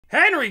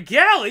Henry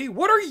Galley,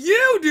 what are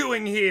you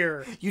doing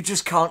here? You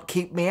just can't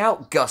keep me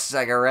out, Gus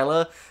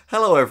Zagarella.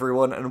 Hello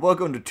everyone, and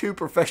welcome to Two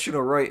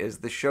Professional Writers,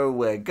 the show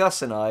where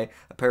Gus and I,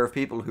 a pair of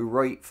people who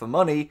write for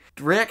money,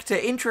 react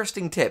to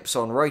interesting tips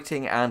on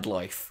writing and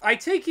life. I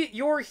take it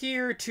you're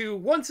here to,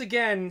 once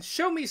again,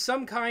 show me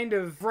some kind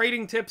of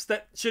writing tips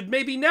that should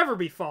maybe never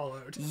be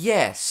followed.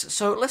 Yes,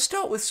 so let's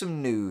start with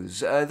some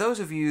news. Those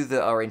of you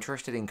that are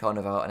interested in kind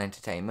of art and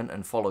entertainment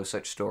and follow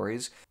such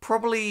stories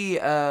probably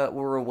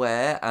were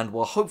aware and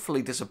were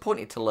hopefully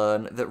disappointed to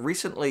learn that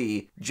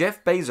recently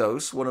Jeff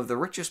Bezos, one of the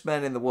richest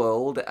men in the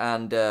world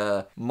and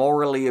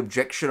morally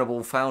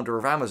objectionable founder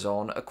of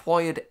Amazon,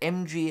 acquired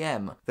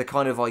MGM, the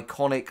kind of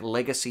iconic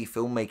legacy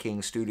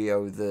filmmaking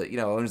studio that,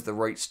 owns the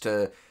rights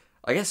to,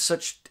 I guess,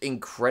 such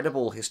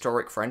incredible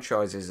historic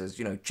franchises as,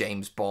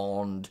 James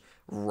Bond,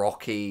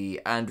 Rocky,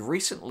 and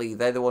recently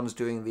they're the ones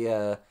doing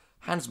the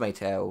Handmaid's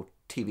Tale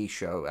TV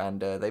show,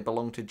 and they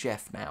belong to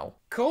Jeff now.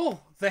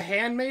 Cool. The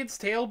Handmaid's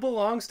Tale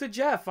belongs to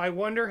Jeff. I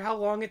wonder how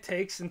long it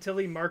takes until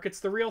he markets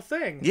the real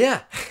thing.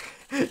 Yeah.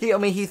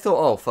 He thought,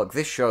 oh, fuck,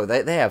 this show,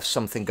 they have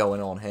something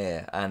going on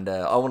here, and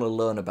I want to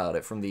learn about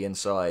it from the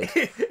inside.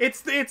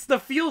 It's the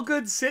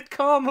feel-good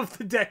sitcom of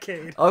the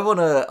decade. I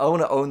wanna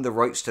own the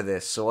rights to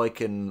this so I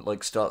can,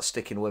 start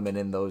sticking women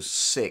in those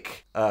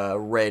sick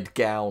red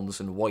gowns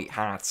and white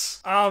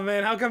hats. Oh,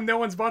 man, how come no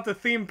one's bought the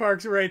theme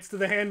parks rights to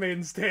The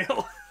Handmaid's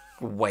Tale?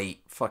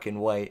 Fucking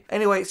wait.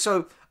 Anyway,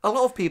 so a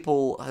lot of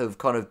people have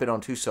kind of been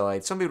on two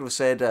sides. Some people have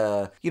said,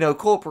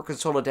 corporate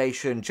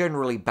consolidation,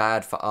 generally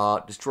bad for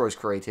art, destroys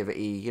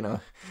creativity,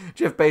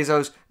 Jeff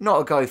Bezos,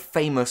 not a guy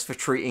famous for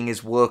treating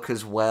his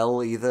workers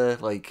well either,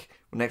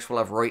 next we'll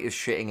have writers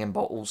shitting in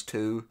bottles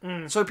too.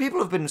 So people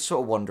have been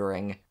sort of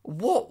wondering,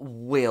 what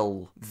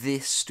will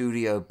this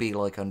studio be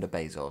like under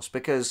Bezos?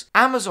 Because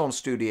Amazon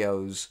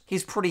Studios,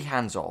 he's pretty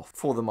hands-off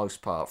for the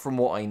most part, from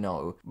what I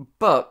know.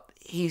 But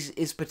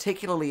is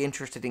particularly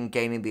interested in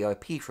gaining the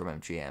IP from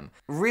MGM.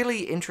 Really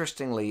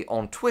interestingly,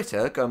 on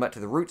Twitter, going back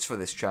to the roots for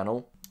this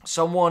channel,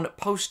 someone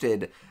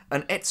posted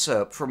an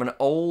excerpt from an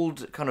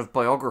old kind of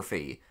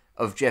biography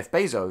of Jeff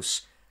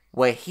Bezos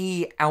where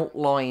he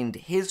outlined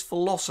his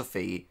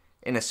philosophy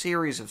in a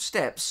series of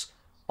steps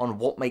on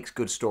what makes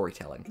good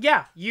storytelling.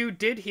 Yeah, you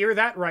did hear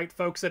that right,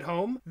 folks at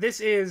home. This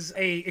is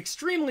a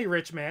extremely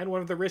rich man,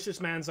 one of the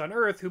richest mans on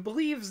Earth, who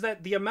believes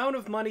that the amount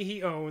of money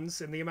he owns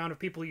and the amount of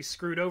people he's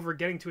screwed over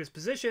getting to his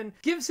position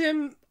gives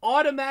him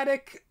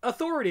automatic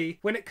authority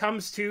when it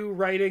comes to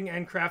writing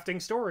and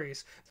crafting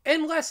stories.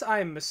 Unless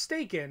I'm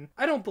mistaken,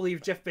 I don't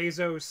believe Jeff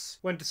Bezos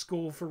went to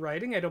school for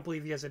writing, I don't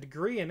believe he has a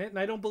degree in it, and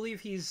I don't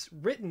believe he's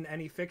written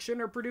any fiction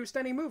or produced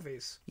any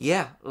movies.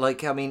 Yeah,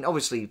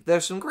 obviously,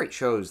 there's some great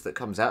shows that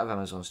comes out of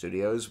Amazon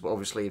Studios.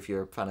 Obviously, if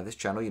you're a fan of this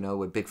channel,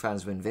 we're big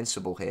fans of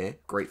Invincible here.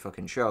 Great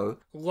fucking show.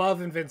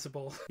 Love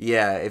Invincible.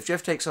 Yeah, if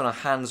Jeff takes on a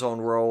hands-on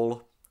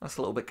role, that's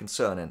a little bit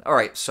concerning.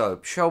 Alright, so,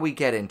 shall we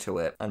get into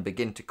it and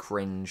begin to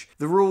cringe?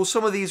 The rules,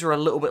 some of these are a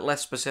little bit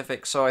less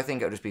specific, so I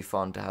think it'll just be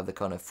fun to have the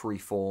kind of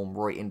free-form,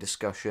 writing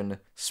discussion,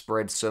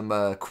 spread some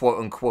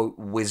quote-unquote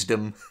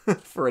wisdom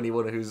for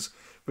anyone who's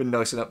been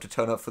nice enough to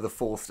turn up for the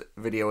fourth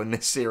video in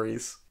this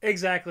series.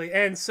 Exactly,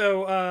 and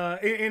so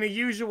in a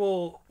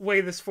usual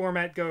way this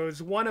format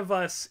goes, one of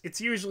us,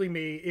 it's usually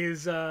me,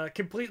 is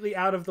completely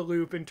out of the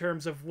loop in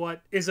terms of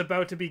what is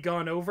about to be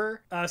gone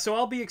over. So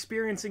I'll be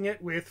experiencing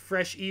it with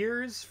fresh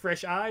ears,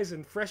 fresh eyes,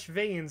 and fresh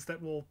veins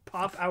that will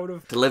pop out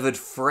of... Delivered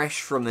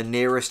fresh from the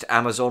nearest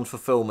Amazon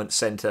fulfillment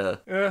center.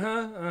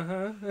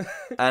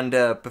 And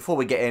before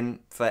we get in,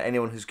 for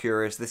anyone who's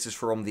curious, this is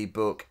from the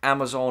book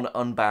Amazon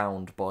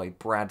Unbound by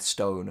Brad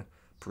Stone.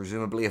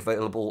 Presumably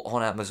available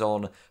on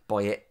Amazon.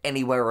 Buy it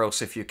anywhere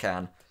else if you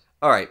can.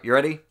 Alright, you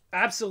ready?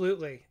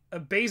 Absolutely.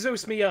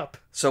 Bezos me up.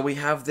 So we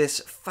have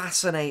this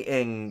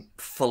fascinating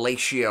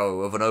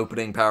fellatio of an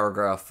opening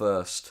paragraph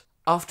first.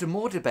 After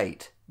more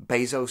debate,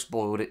 Bezos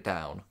boiled it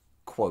down.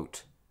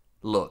 Quote,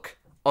 "Look,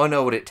 I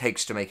know what it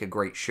takes to make a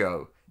great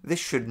show. This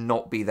should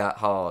not be that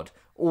hard.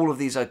 All of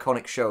these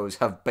iconic shows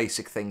have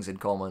basic things in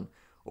common.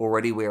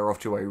 Already we are off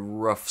to a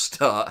rough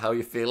start. How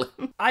you feeling?"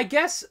 I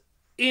guess...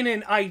 in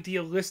an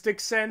idealistic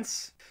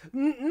sense.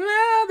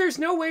 Nah, there's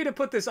no way to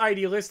put this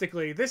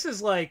idealistically. This is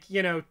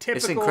typical...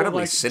 It's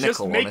incredibly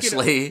cynical,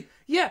 honestly.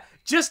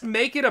 Just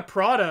make it a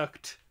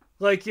product.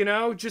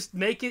 Just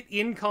make it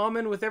in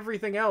common with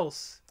everything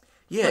else.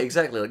 Yeah,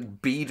 exactly,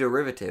 be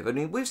derivative. I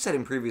mean, we've said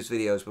in previous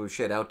videos where we've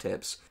shared our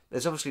tips,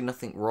 there's obviously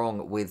nothing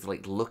wrong with,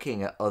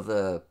 looking at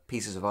other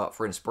pieces of art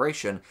for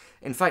inspiration.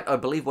 In fact, I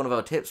believe one of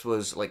our tips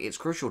was, it's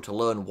crucial to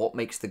learn what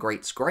makes the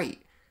greats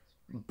great.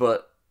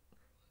 But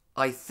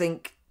I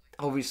think,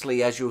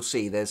 obviously, as you'll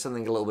see, there's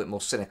something a little bit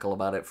more cynical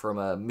about it from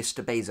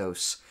Mr.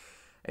 Bezos.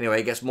 Anyway,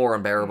 it gets more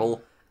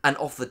unbearable. And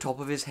off the top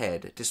of his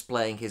head,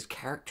 displaying his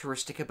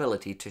characteristic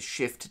ability to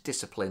shift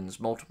disciplines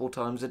multiple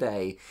times a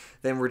day,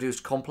 then reduce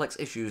complex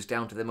issues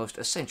down to their most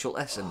essential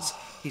essence,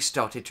 he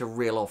started to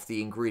reel off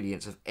the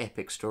ingredients of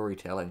epic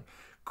storytelling.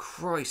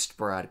 Christ,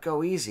 Brad,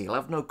 go easy. I'll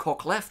have no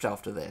cock left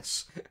after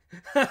this.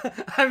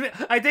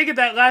 I take it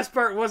that last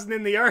part wasn't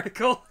in the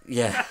article.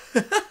 Yeah.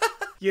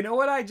 You know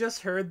what I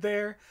just heard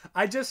there?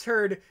 I just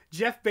heard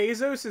Jeff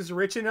Bezos is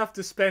rich enough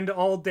to spend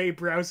all day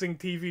browsing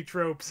TV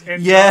tropes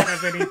and not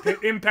have any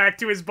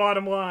impact to his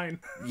bottom line.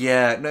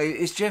 Yeah, no,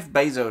 it's Jeff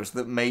Bezos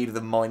that made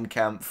the Mein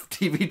Kampf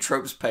TV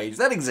tropes page.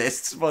 That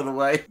exists, by the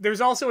way. There's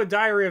also a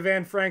Diary of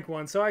Anne Frank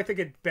one, so I think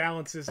it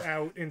balances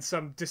out in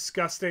some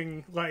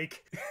disgusting,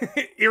 like,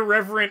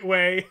 irreverent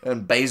way.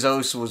 And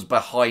Bezos was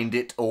behind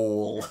it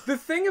all. The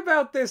thing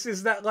about this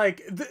is that,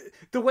 like,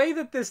 the way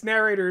that this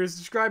narrator is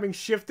describing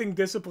shifting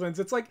disciplines,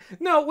 it's like,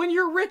 no, when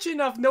you're rich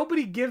enough,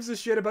 nobody gives a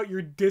shit about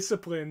your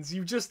disciplines.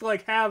 You just,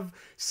 like, have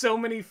so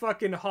many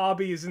fucking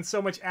hobbies and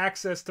so much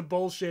access to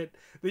bullshit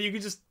that you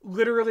could just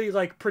literally,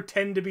 like,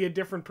 pretend to be a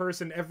different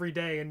person every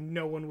day and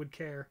no one would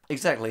care.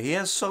 Exactly. He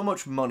has so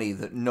much money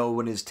that no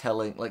one is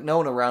telling, like, no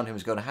one around him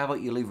is going, how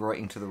about you leave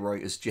writing to the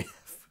writers,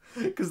 Jeff?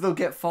 Because they'll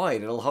get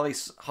fired. It'll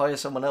hire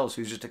someone else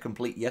who's just a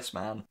complete yes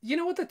man. You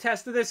know what the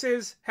test of this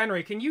is?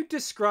 Henry, can you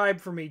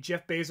describe for me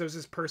Jeff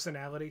Bezos'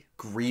 personality?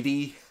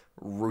 Greedy,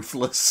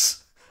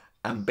 ruthless,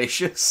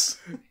 ambitious.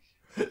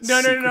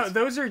 No.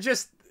 Those are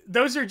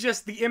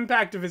just the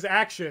impact of his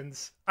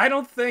actions. I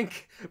don't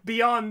think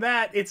beyond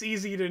that it's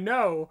easy to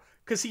know,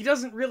 because he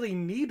doesn't really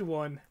need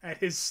one at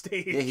his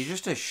stage. Yeah, he's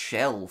just a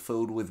shell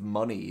filled with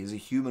money. He's a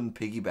human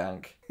piggy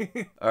bank.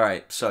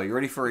 Alright, so you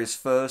ready for his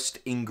first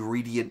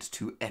ingredient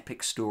to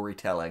epic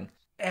storytelling?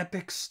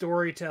 Epic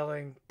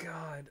storytelling.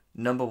 God.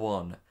 Number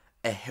 1.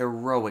 A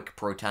heroic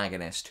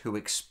protagonist who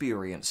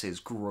experiences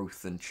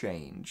growth and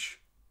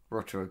change. We're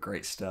off to a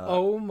great start.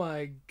 Oh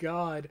my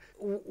god.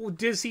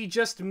 Does he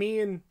just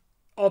mean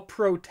a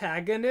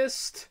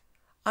protagonist?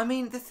 I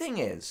mean, the thing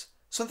is,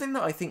 something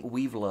that I think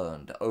we've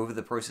learned over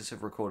the process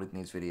of recording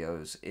these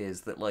videos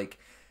is that, like,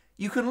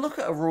 you can look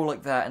at a rule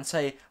like that and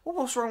say, well,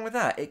 what's wrong with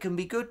that? It can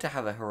be good to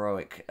have a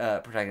heroic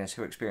protagonist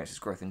who experiences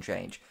growth and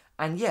change.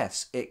 And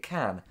yes, it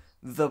can.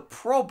 The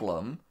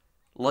problem,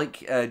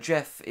 like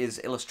Jeff is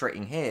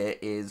illustrating here,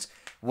 is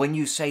when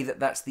you say that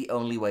that's the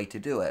only way to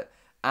do it.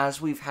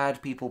 As we've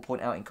had people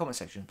point out in comment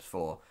sections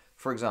before,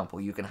 for example,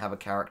 you can have a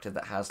character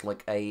that has,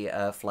 like,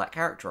 a flat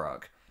character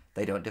arc.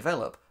 They don't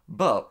develop.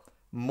 But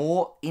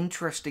more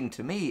interesting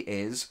to me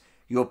is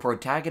your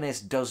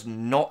protagonist does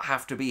not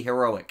have to be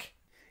heroic.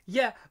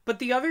 Yeah, but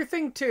the other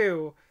thing,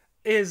 too,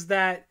 is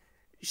that,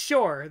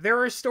 sure, there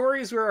are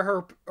stories where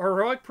a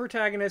heroic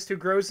protagonist who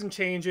grows and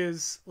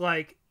changes,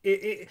 like,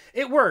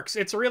 it works.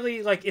 It's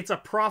really, like, it's a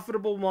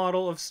profitable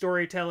model of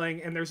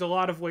storytelling, and there's a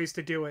lot of ways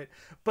to do it.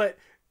 But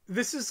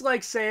this is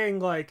like saying,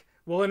 like,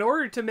 well, in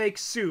order to make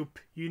soup,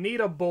 you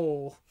need a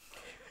bowl.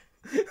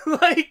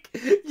 Like,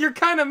 you're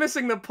kind of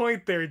missing the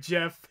point there,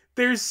 Jeff.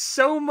 There's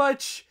so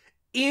much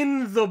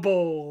in the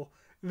bowl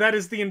that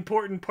is the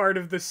important part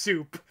of the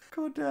soup.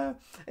 God,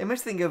 it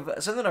makes me think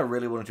of something I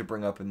really wanted to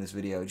bring up in this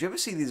video. Do you ever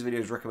see these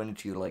videos recommended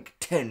to you, like,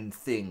 10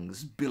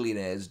 things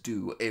billionaires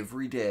do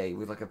every day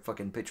with, like, a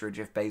fucking picture of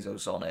Jeff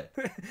Bezos on it?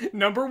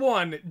 Number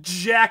 1,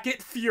 jack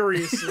it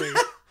furiously.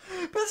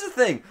 But that's the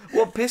thing.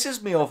 What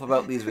pisses me off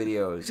about these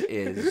videos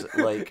is,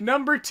 like...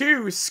 Number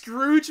 2,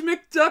 Scrooge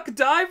McDuck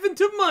dive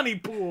into money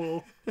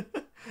pool.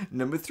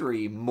 Number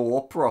 3,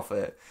 more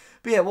profit.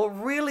 But yeah, what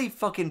really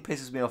fucking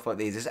pisses me off about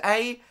these is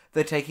A,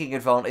 they're taking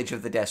advantage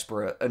of the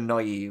desperate and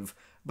naive,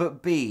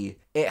 but B,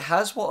 it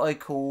has what I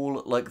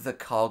call, like, the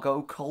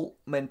cargo cult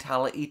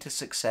mentality to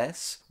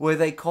success, where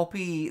they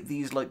copy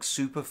these, like,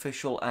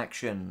 superficial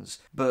actions,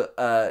 but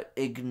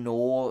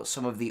ignore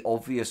some of the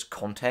obvious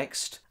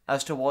context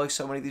as to why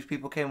so many of these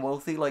people became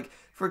wealthy. Like,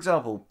 for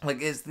example,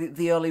 like, it's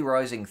the early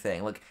rising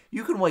thing. Like,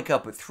 you can wake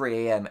up at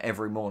 3 a.m.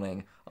 every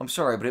morning. I'm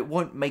sorry, but it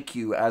won't make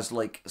you as,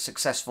 like,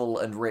 successful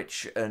and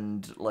rich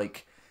and,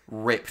 like,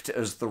 ripped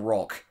as The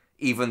Rock,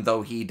 even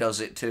though he does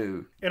it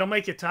too. It'll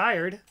make you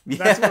tired. Yeah.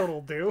 That's what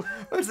it'll do.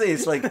 What's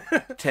this? Like,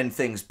 10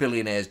 things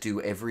billionaires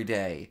do every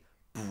day.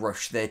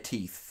 Brush their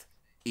teeth.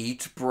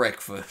 Eat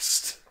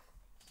breakfast.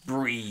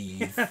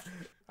 Breathe.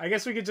 I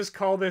guess we could just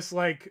call this,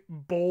 like,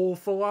 bowl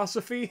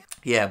philosophy.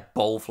 Yeah,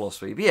 bowl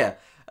philosophy. But yeah,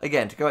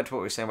 again, to go back to what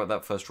we were saying about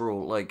that first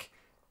rule, like,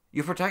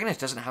 your protagonist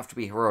doesn't have to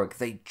be heroic,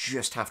 they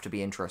just have to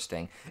be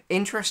interesting.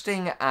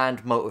 Interesting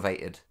and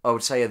motivated, I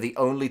would say, are the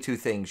only two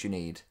things you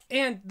need.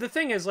 And the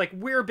thing is, like,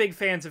 we're big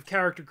fans of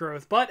character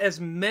growth, but as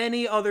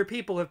many other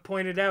people have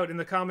pointed out in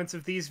the comments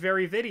of these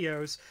very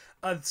videos,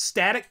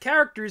 static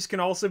characters can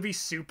also be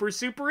super,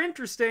 super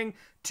interesting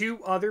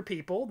to other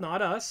people,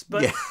 not us,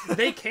 but yeah.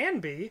 They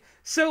can be.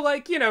 So,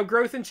 like, you know,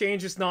 growth and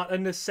change is not a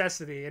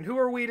necessity, and who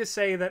are we to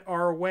say that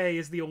our way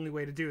is the only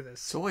way to do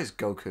this? It's always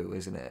Goku,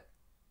 isn't it?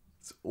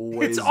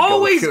 It's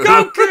always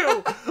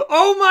Goku!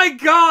 Oh my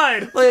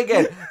god! Like,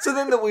 again,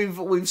 something that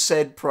we've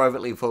said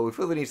privately before, we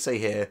feel the need to say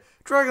here,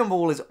 Dragon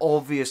Ball is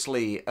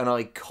obviously an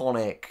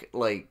iconic,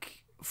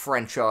 like,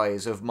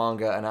 franchise of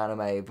manga and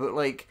anime, but,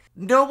 like,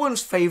 No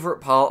one's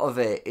favorite part of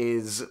it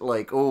is,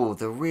 like, oh,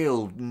 the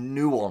real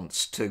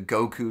nuance to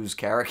Goku's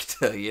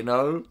character, you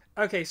know?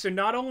 Okay, so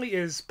not only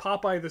is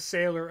Popeye the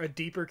Sailor a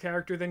deeper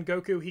character than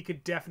Goku, he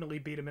could definitely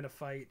beat him in a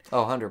fight.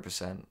 Oh,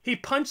 100%. He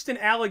punched an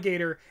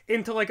alligator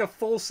into like a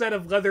full set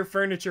of leather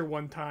furniture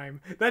one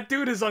time. That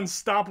dude is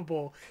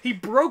unstoppable. He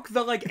broke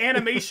the like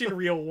animation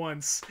reel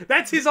once.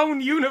 That's his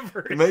own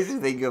universe. It makes me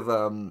think of,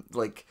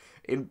 like,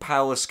 in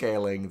power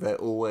scaling, they're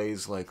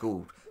always like,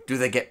 oh, do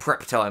they get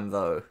prep time,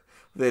 though?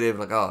 They're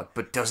like, oh,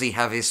 but does he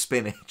have his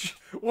spinach?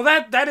 Well,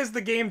 that is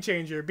the game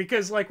changer,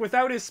 because like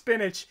without his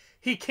spinach,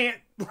 he can't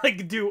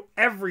like do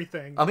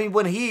everything. I mean,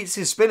 when he eats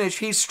his spinach,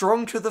 he's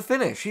strong to the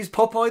finish. He's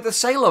Popeye the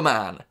Sailor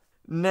Man.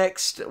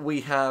 Next,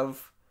 we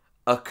have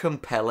a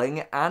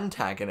compelling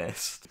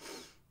antagonist.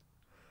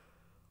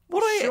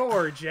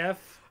 Sure,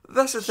 Jeff.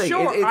 That's the thing.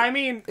 Sure, I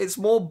mean... It's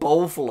more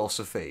bowl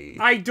philosophy.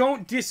 I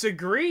don't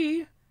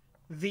disagree.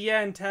 The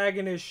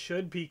antagonist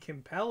should be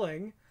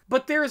compelling.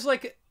 But there's,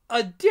 like,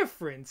 a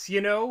difference, you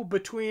know,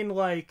 between,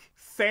 like,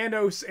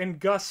 Thanos and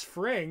Gus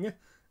Fring.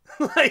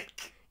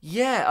 Like...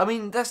 Yeah, I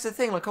mean, that's the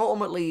thing. Like,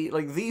 ultimately,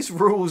 like, these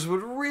rules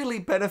would really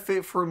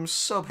benefit from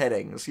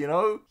subheadings, you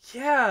know?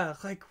 Yeah,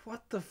 like,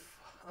 what the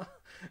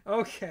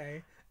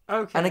Okay.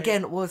 And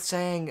again, worth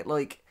saying,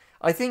 like,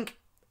 I think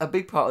a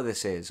big part of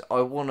this is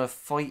I want to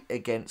fight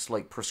against,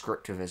 like,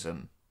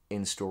 prescriptivism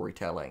in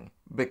storytelling.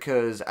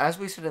 Because, as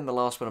we said in the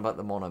last one about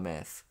the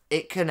monomyth,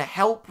 it can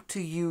help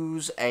to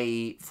use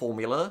a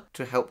formula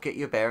to help get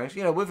your bearings.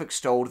 You know, we've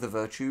extolled the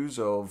virtues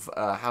of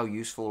how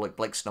useful, like,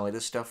 Blake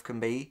Snyder's stuff can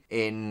be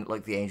in,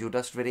 like, the Angel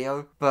Dust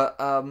video. But,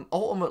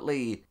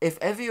 ultimately, if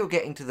ever you're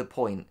getting to the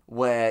point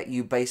where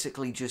you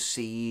basically just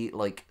see,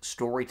 like,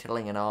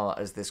 storytelling and art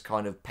as this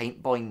kind of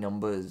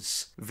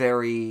paint-by-numbers,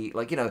 very,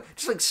 like, you know,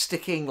 just, like,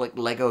 sticking, like,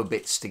 Lego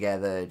bits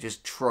together,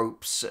 just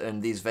tropes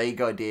and these vague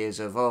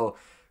ideas of, oh,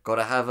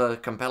 gotta have a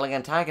compelling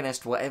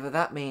antagonist, whatever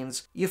that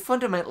means, you're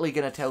fundamentally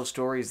gonna tell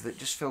stories that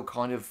just feel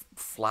kind of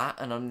flat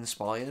and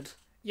uninspired.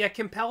 Yeah,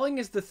 compelling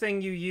is the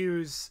thing you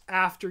use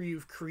after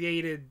you've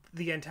created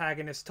the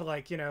antagonist to,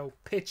 like, you know,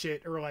 pitch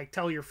it or, like,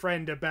 tell your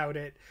friend about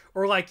it.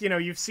 Or, like, you know,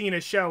 you've seen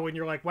a show and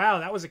you're like, wow,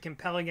 that was a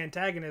compelling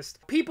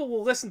antagonist. People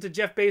will listen to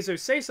Jeff Bezos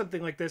say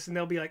something like this and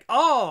they'll be like,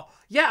 oh,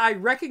 yeah, I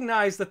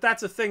recognize that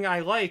that's a thing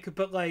I like,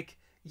 but, like,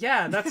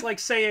 yeah, that's like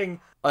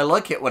saying... I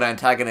like it when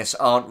antagonists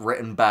aren't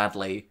written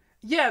badly.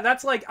 Yeah,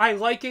 that's like, I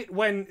like it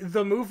when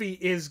the movie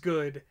is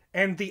good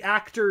and the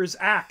actors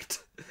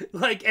act.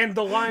 Like, and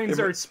the lines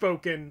are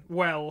spoken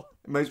well.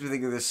 It makes me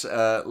think of this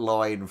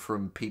line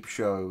from Peep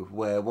Show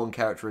where one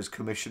character is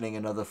commissioning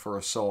another for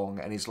a song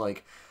and he's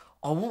like,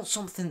 I want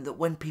something that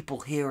when people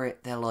hear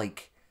it, they're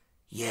like,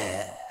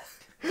 yeah.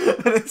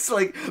 And it's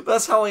like,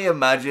 that's how I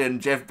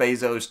imagine Jeff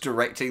Bezos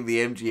directing the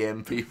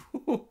MGM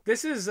people.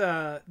 This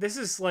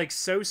is like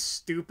so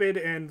stupid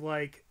and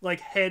like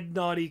head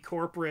naughty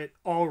corporate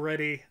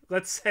already.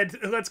 Let's go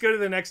to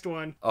the next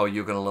one. Oh,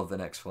 you're gonna love the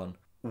next one.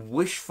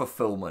 Wish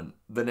fulfillment,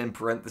 then in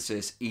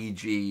parenthesis,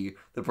 e.g.,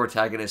 the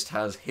protagonist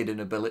has hidden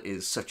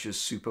abilities such as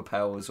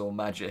superpowers or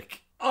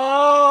magic.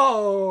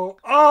 Oh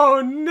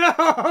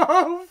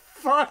no!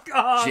 Fuck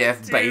off,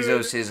 Jeff dude.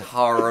 Bezos'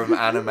 harem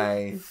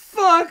anime.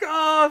 Fuck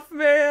off,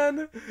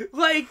 man!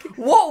 Like...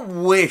 What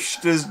wish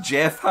does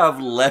Jeff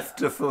have left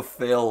to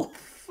fulfill?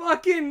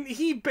 Fucking...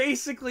 He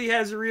basically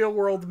has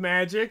real-world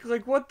magic.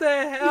 Like, what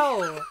the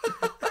hell?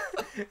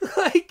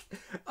 Like...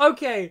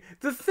 Okay,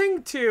 the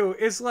thing, too,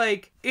 is,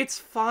 like, it's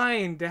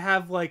fine to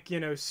have, like, you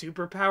know,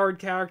 super-powered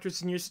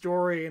characters in your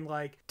story, and,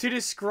 like, to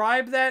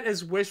describe that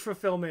as wish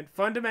fulfillment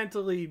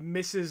fundamentally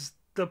misses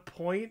the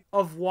point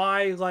of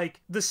why,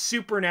 like, the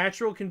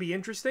supernatural can be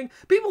interesting.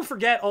 People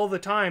forget all the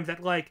time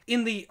that, like,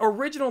 in the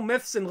original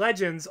myths and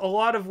legends, a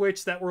lot of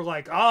which that were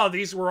like,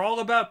 these were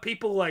all about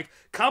people, like,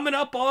 coming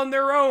up on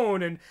their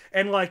own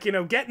and like, you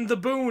know, getting the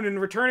boon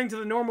and returning to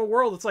the normal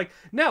world. It's like,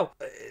 no,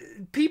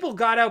 people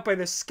got out by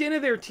the skin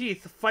of their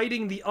teeth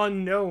fighting the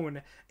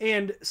unknown.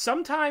 And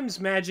sometimes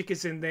magic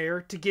is in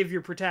there to give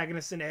your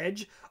protagonist an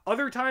edge.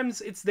 Other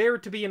times it's there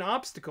to be an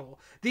obstacle.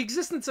 The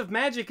existence of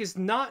magic is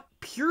not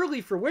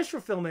purely for wish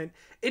fulfillment.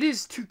 It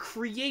is to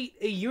create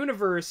a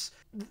universe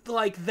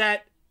like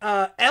that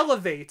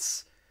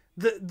elevates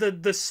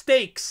the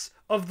stakes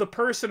of the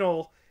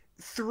personal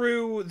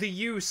through the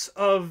use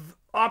of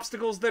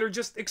obstacles that are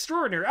just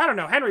extraordinary. I don't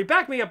know, Henry,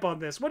 back me up on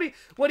this. What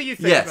do you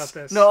think about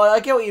this? No, I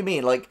get what you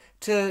mean. Like,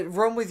 to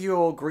run with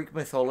your Greek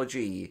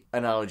mythology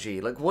analogy,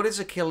 like, what is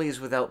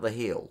Achilles without the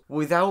heel?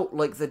 Without,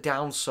 like, the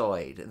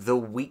downside, the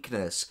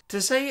weakness.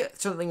 To say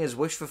something is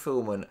wish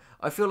fulfillment,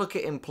 I feel like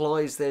it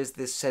implies there's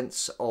this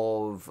sense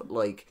of,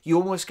 like, you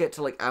almost get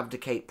to, like,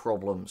 abdicate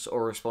problems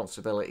or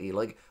responsibility.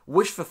 Like,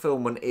 wish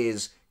fulfillment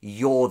is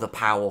you're the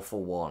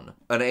powerful one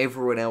and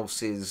everyone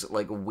else is,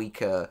 like,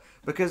 weaker.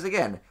 Because,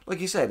 again,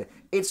 like you said,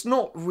 it's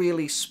not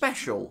really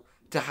special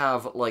to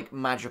have, like,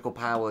 magical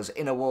powers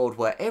in a world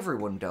where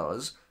everyone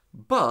does,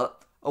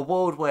 but a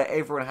world where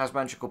everyone has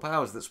magical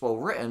powers that's well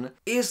written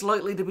is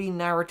likely to be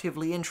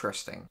narratively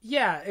interesting.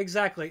 Yeah,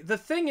 exactly. The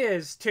thing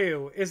is,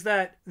 too, is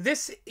that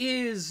this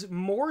is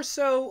more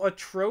so a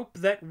trope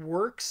that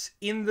works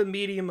in the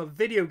medium of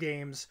video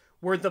games,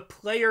 where the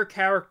player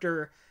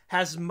character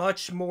has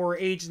much more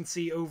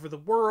agency over the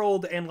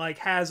world and, like,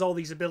 has all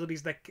these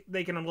abilities that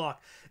they can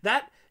unlock.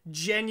 That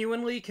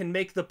genuinely can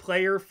make the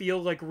player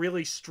feel, like,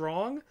 really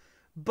strong,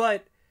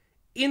 but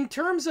in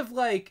terms of,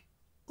 like,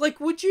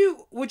 would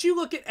you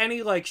look at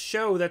any, like,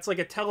 show that's, like,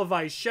 a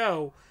televised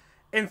show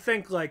and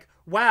think, like,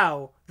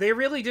 wow, they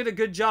really did a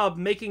good job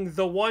making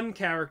the one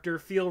character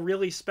feel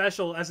really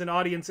special as an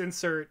audience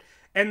insert,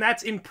 and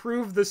that's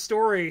improved the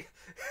story,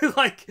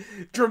 like,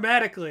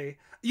 dramatically.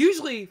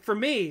 Usually, for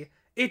me,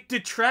 it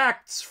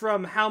detracts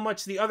from how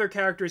much the other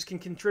characters can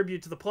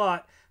contribute to the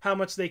plot, how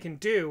much they can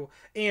do,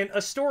 and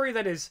a story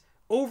that is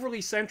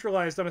overly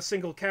centralized on a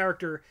single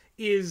character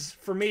is,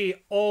 for me,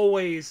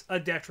 always a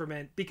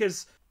detriment,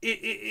 because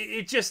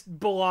it just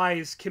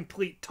belies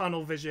complete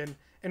tunnel vision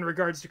in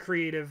regards to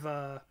creative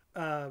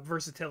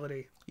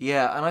versatility.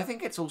 Yeah, and I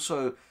think it's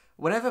also,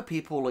 whenever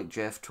people like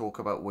Jeff talk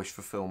about wish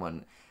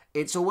fulfillment,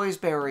 it's always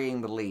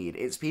burying the lead.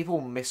 It's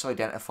people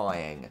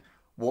misidentifying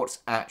what's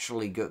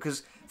actually good.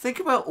 Because think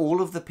about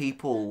all of the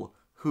people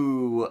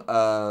who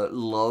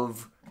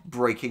love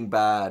Breaking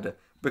Bad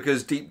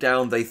because deep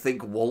down they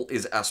think Walt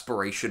is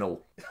aspirational.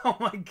 Oh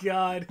my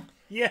god.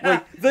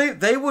 Yeah. Like,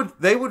 they would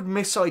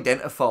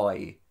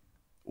misidentify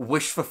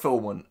wish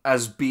fulfillment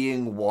as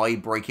being why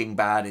Breaking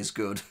Bad is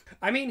good.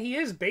 I mean, he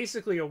is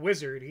basically a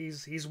wizard.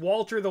 He's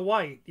Walter the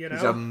White, you know?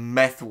 He's a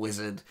meth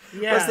wizard.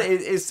 Yeah.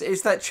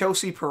 It's that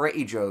Chelsea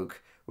Peretti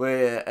joke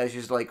where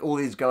she's like, all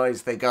these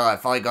guys think, oh,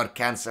 if I got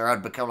cancer,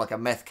 I'd become like a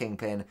meth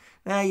kingpin.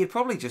 Nah, you'd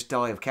probably just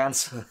die of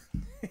cancer.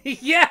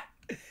 Yeah,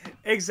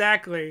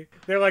 exactly.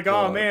 They're like,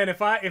 oh man,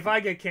 if I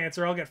get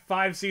cancer, I'll get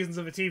 5 seasons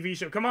of a TV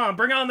show. Come on,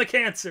 bring on the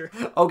cancer.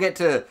 I'll get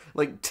to,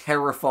 like,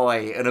 terrify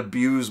and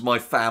abuse my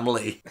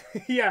family.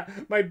 Yeah,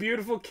 my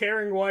beautiful,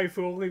 caring wife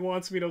who only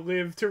wants me to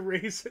live to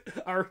raise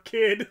our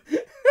kid.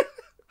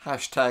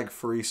 Hashtag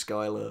free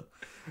Skylar.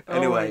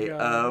 Anyway,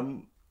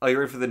 are you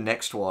ready for the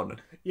next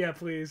one? Yeah,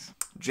 please.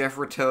 Jeff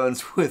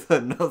returns with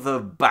another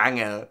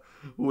banger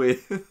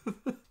with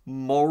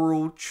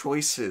moral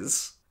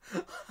choices.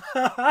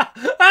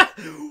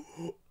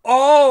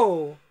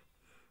 Oh!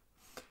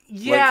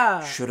 Yeah!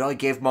 Like, should I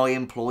give my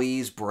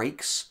employees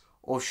breaks,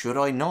 or should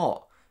I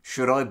not?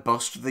 Should I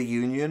bust the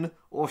union,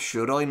 or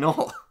should I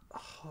not?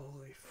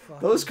 Holy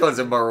fuck. Those kinds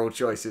of moral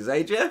choices,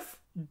 eh, Jeff?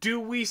 Do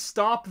we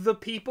stop the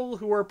people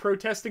who are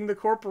protesting the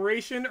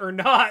corporation or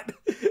not?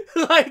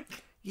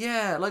 Like...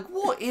 Yeah, like,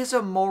 what is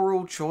a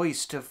moral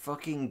choice to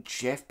fucking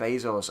Jeff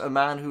Bezos? A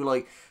man who,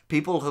 like,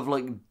 people have,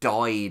 like,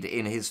 died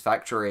in his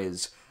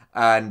factories,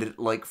 and,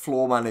 like,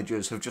 floor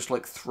managers have just,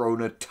 like,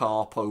 thrown a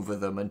tarp over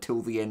them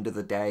until the end of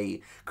the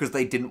day, because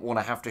they didn't want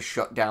to have to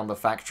shut down the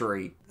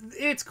factory.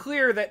 It's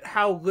clear that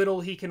how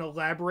little he can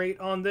elaborate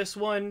on this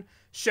one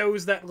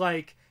shows that,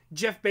 like,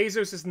 Jeff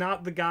Bezos is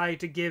not the guy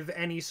to give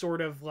any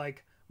sort of,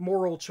 like,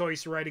 moral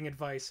choice writing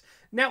advice.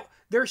 Now,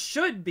 there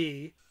should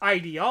be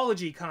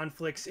ideology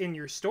conflicts in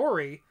your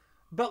story,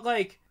 but,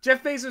 like,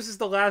 Jeff Bezos is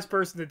the last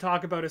person to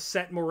talk about a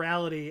set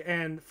morality,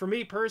 and for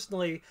me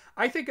personally,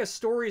 I think a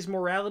story's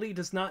morality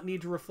does not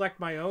need to reflect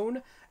my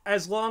own,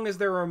 as long as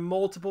there are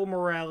multiple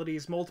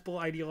moralities, multiple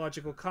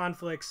ideological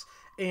conflicts,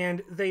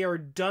 and they are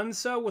done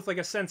so with, like,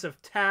 a sense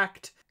of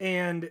tact,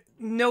 and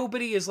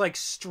nobody is, like,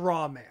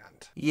 straw-manned.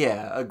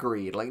 Yeah,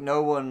 agreed. Like,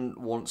 no one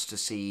wants to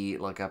see,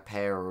 like, a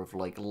pair of,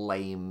 like,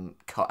 lame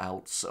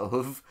cutouts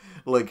of,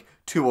 like,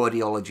 two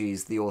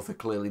ideologies the author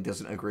clearly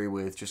doesn't agree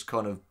with just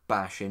kind of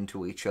bash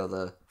into each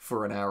other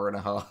for an hour and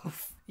a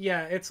half.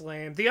 Yeah, it's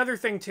lame. The other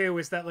thing, too,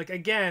 is that, like,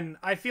 again,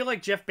 I feel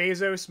like Jeff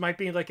Bezos might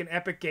be, like, an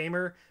epic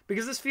gamer,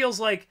 because this feels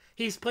like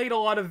he's played a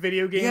lot of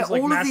video games, like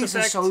all Mass of these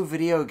Effect. are so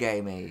video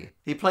gamey.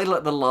 He played,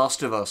 like, The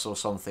Last of Us or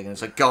something, and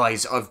it's like,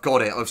 guys, I've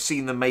got it. I've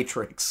seen The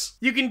Matrix.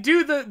 You can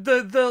do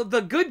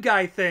the good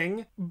guy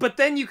thing, but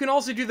then you can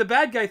also do the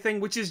bad guy thing,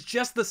 which is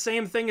just the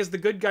same thing as the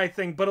good guy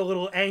thing, but a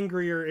little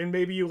angrier, and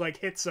maybe you, like,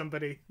 hit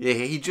somebody. Yeah,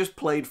 he just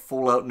played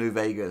Fallout New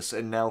Vegas,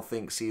 and now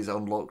thinks he's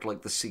unlocked,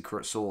 like, the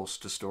secret sauce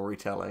to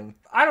storytelling.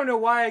 I don't know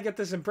why I get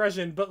this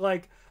impression, but,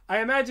 like, I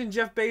imagine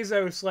Jeff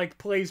Bezos, like,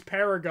 plays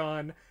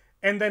Paragon,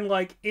 and then,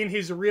 like, in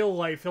his real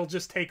life, he'll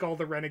just take all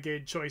the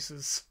renegade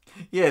choices.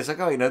 Yeah, it's like,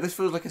 oh, you know, this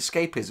feels like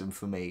escapism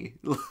for me.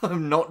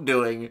 I'm not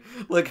doing,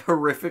 like,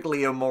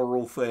 horrifically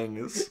immoral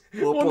things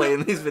while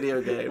playing these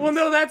video games. Well,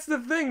 no, that's the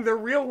thing. The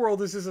real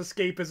world is his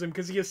escapism,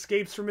 because he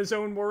escapes from his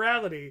own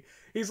morality.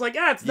 He's like,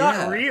 it's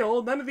not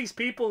real. None of these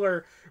people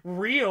are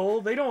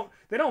real. They don't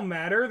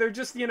matter. They're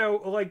just, you know,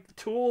 like,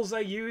 tools I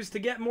use to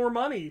get more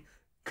money.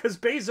 Because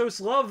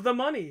Bezos loved the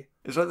money.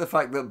 It's like the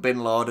fact that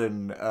Bin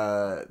Laden,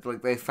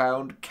 like, they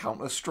found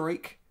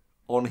Counter-Strike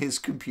on his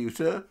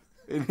computer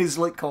in his,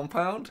 like,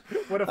 compound.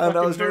 What a fucking And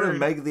I was talking to nerd.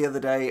 Meg the other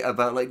day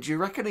about, like, do you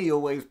reckon he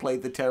always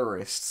played the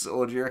terrorists?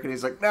 Or do you reckon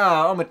he's like,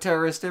 nah, I'm a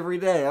terrorist every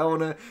day. I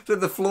want to... It's like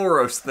the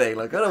Floros thing.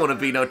 Like, I don't want to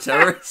be no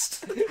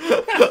terrorist.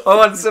 I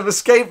want some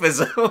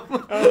escapism.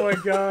 Oh my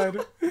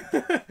god.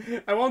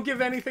 I won't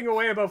give anything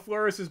away about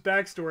Floris's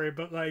backstory,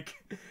 but like,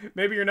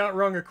 maybe you're not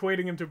wrong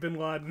equating him to Bin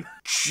Laden.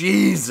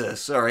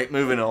 Jesus. Alright,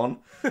 moving on.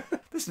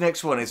 This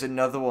next one is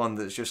another one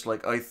that's just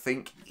like, I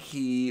think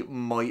he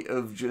might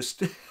have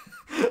just...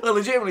 I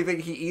legitimately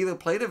think he either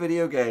played a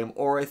video game,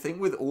 or I think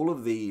with all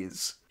of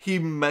these, he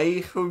may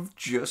have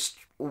just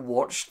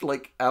watched,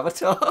 like,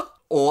 Avatar.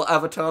 Or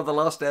Avatar The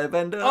Last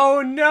Airbender.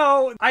 Oh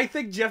no! I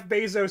think Jeff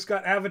Bezos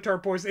got Avatar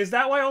poison. Is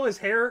that why all his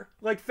hair,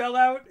 like, fell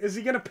out? Is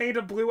he gonna paint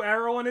a blue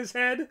arrow on his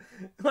head?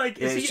 Like,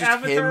 is he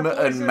Avatar him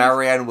poisoned? and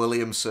Marianne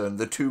Williamson,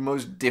 the two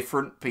most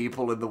different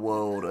people in the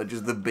world, are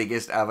just the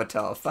biggest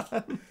Avatar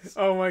fans.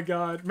 Oh my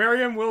god.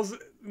 Marianne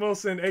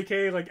Wilson,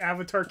 aka, like,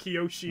 Avatar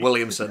Kyoshi.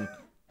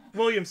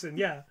 Williamson,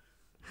 yeah.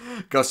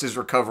 Gus is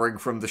recovering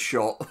from the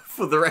shot,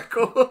 for the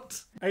record.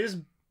 I just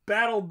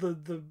battled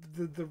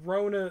the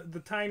Rona, the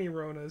tiny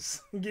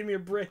Ronas. Give me a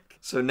break.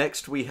 So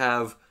next we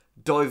have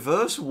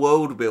diverse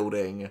world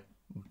building,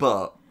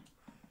 but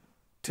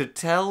to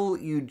tell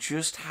you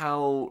just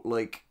how,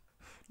 like,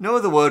 no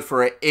other word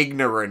for it,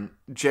 ignorant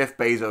Jeff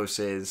Bezos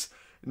is,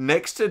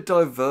 next to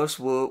diverse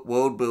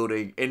world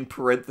building, in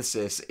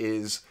parenthesis,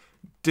 is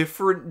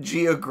different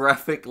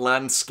geographic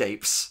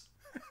landscapes.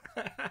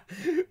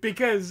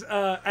 Because,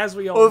 as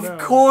we all know... Of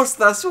course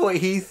that's what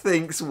he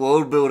thinks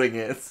world building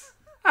is.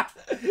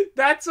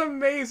 That's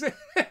amazing.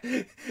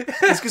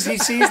 It's because he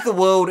sees the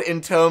world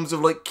in terms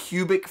of, like,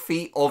 cubic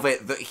feet of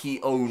it that he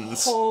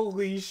owns.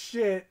 Holy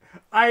shit.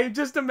 I'm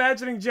just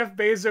imagining Jeff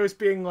Bezos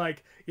being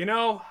like, you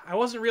know, I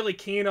wasn't really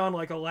keen on,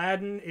 like,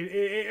 Aladdin.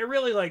 It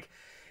really, like,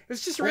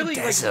 it's just really,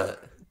 desert. like,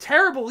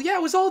 terrible. Yeah,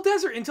 it was all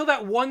desert until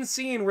that one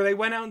scene where they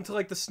went out into,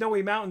 like, the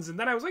snowy mountains, and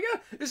then I was like, yeah,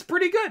 it's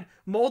pretty good.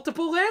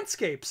 Multiple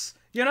landscapes,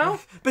 you know?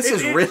 This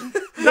is really...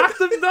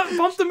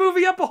 bumped the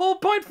movie up a whole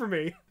point for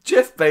me.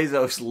 Jeff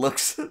Bezos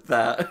looks at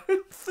that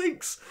and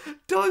thinks,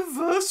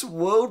 diverse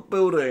world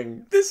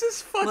building. This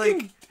is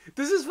fucking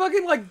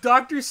like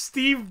Dr.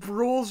 Steve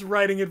Brule's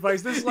writing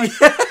advice. This is like,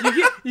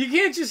 you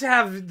can't just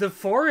have the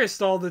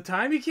forest all the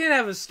time. You can't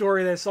have a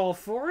story that's all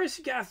forest.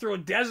 You gotta throw a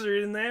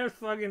desert in there,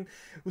 fucking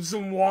with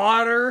some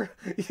water.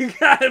 You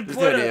gotta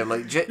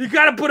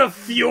put a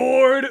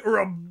fjord or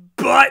a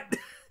butt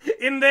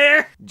in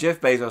there.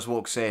 Jeff Bezos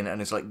walks in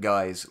and is like,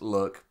 guys,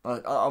 look,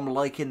 I'm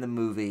liking the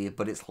movie,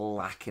 but it's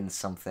lacking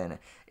something.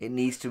 It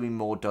needs to be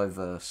more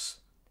diverse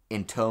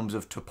in terms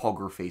of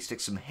topography.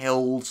 Stick some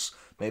hills,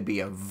 maybe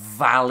a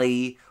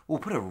valley. We'll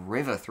put a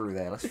river through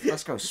there.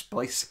 Let's go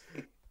spicy.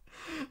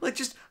 Like,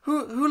 just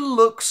who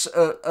looks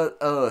at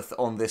Earth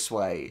on this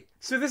way?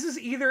 So this is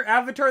either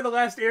Avatar: The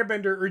Last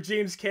Airbender or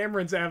James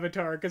Cameron's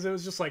Avatar, because it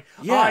was just like,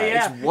 yeah, oh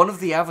yeah, it's one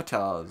of the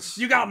avatars.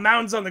 You got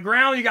mountains on the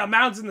ground, you got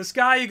mountains in the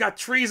sky, you got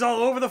trees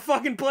all over the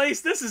fucking place.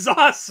 This is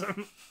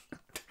awesome.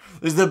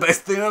 This is the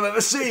best thing I've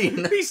ever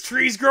seen. These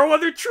trees grow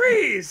other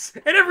trees,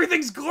 and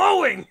everything's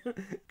glowing.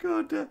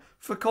 God,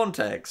 for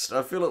context,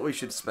 I feel like we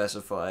should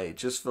specify,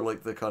 just for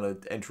like the kind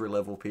of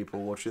entry-level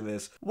people watching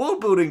this,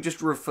 world building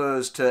just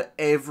refers to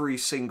every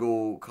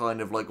single kind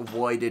of like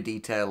wider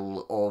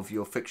detail of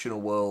your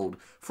fictional world,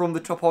 from the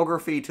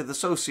topography to the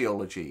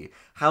sociology,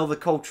 how the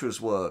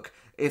cultures work,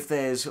 if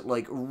there's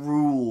like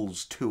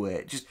rules to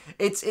it. Just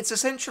it's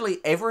essentially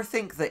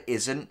everything that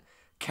isn't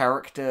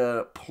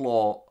character,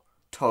 plot,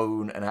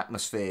 tone and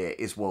atmosphere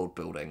is world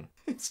building.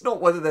 It's not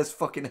whether there's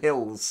fucking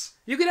hills.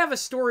 You could have a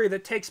story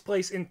that takes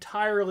place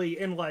entirely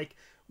in like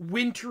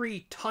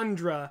wintry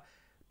tundra,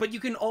 but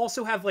you can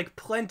also have like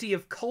plenty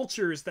of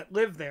cultures that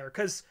live there,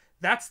 because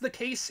that's the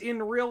case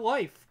in real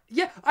life.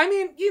 Yeah, I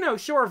mean, you know,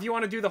 sure, if you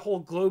want to do the whole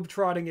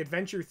globe-trotting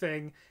adventure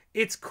thing,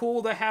 it's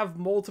cool to have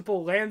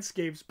multiple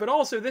landscapes, but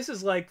also this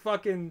is like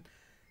fucking...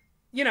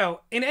 You know,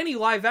 in any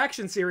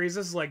live-action series,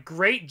 this is like,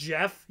 great,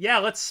 Jeff. Yeah,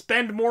 let's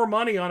spend more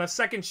money on a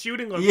second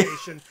shooting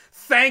location. Yeah.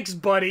 Thanks,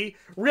 buddy.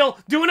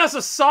 Doing us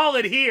a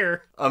solid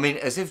here. I mean,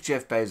 as if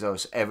Jeff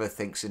Bezos ever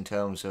thinks in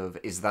terms of,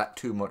 is that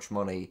too much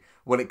money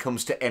when it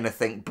comes to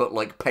anything but,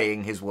 like,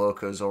 paying his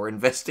workers or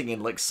investing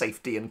in, like,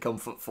 safety and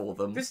comfort for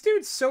them. This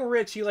dude's so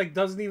rich, he, like,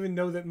 doesn't even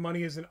know that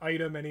money is an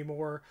item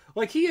anymore.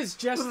 Like, he's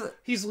just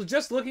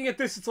looking at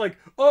this, it's like,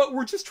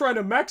 we're just trying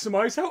to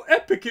maximize how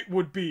epic it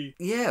would be.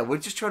 Yeah, we're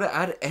just trying to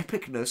add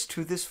epicness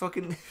to this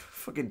fucking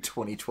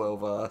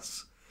 2012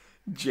 ass.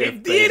 Jeff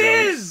Bezos. It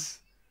is!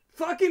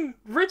 Fucking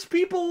rich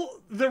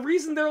people, the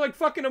reason they're like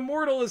fucking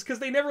immortal is because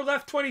they never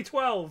left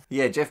 2012.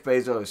 Yeah, Jeff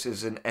Bezos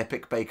is an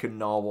epic bacon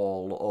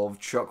narwhal of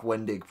Chuck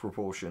Wendig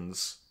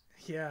proportions.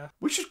 Yeah.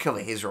 We should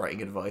cover his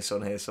writing advice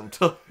on here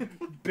sometime.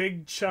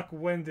 Big Chuck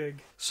Wendig.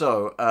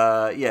 So,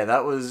 yeah,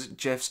 that was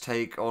Jeff's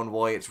take on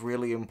why it's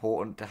really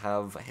important to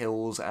have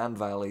hills and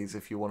valleys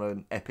if you want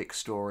an epic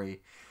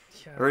story.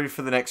 Yeah. Ready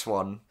for the next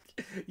one?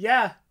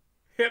 Yeah.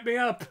 Hit me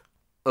up.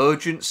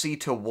 Urgency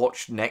to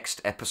watch next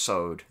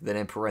episode, then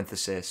in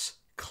parenthesis,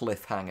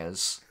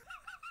 cliffhangers.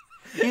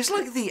 He's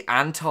like the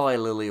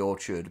anti-Lily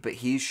Orchard, but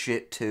he's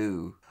shit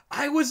too.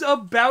 I was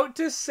about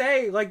to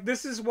say, like,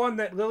 this is one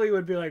that Lily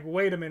would be like,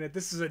 wait a minute,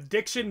 this is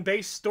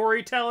addiction-based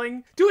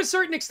storytelling. To a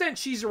certain extent,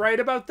 she's right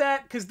about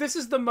that, because this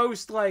is the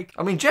most, like...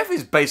 I mean, Jeff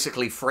is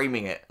basically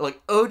framing it,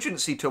 like,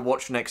 urgency to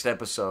watch next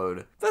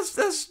episode.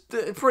 That's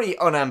pretty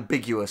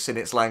unambiguous in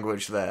its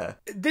language there.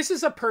 This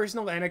is a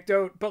personal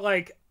anecdote, but,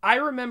 like, I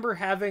remember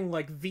having,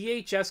 like,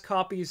 VHS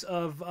copies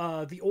of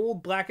the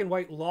old black and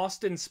white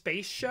Lost in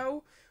Space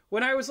show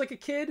when I was, like, a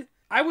kid.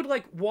 I would,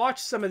 like, watch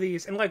some of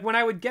these, and, like, when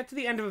I would get to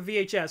the end of a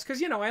VHS, because,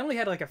 you know, I only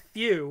had, like, a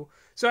few,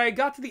 so I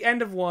got to the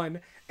end of one,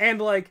 and,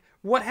 like,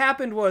 what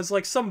happened was,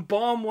 like, some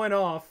bomb went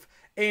off,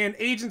 and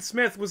Agent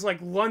Smith was, like,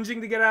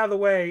 lunging to get out of the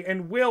way,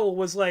 and Will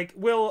was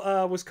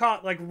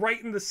caught, like,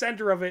 right in the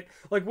center of it,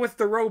 like, with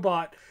the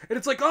robot, and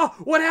it's like, oh,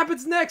 what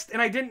happens next? And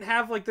I didn't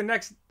have, like, the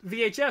next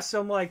VHS,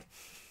 so I'm like,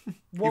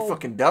 well... You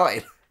fucking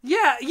died.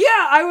 Yeah,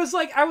 I was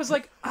like,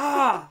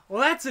 well,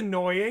 that's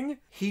annoying.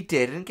 He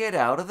didn't get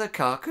out of the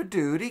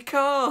cock-a-doodie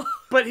car.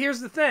 But here's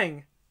the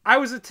thing. I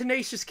was a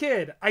tenacious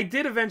kid. I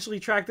did eventually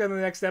track down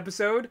the next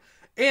episode,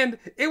 and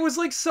it was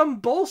like some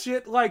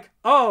bullshit like,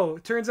 oh,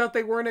 turns out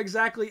they weren't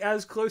exactly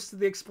as close to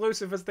the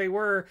explosive as they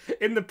were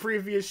in the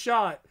previous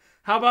shot.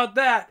 How about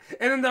that?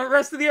 And then the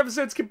rest of the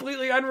episode's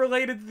completely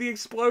unrelated to the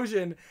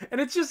explosion. And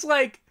it's just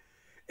like,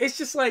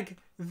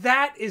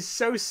 that is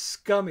so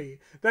scummy.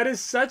 That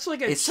is such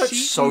like a It's such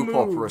cheap soap move.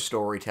 opera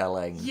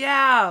storytelling.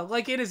 Yeah,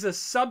 like it is a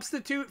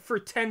substitute for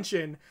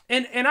tension.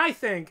 And I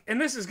think, and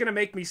this is gonna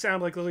make me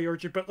sound like Lily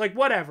Orchard, but like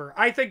whatever.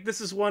 I think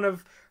this is one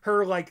of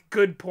her like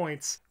good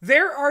points.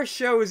 There are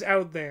shows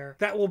out there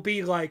that will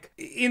be like,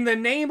 in the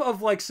name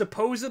of like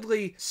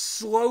supposedly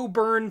slow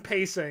burn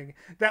pacing,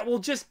 that will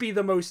just be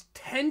the most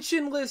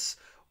tensionless,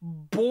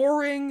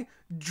 boring,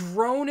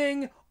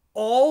 droning,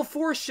 all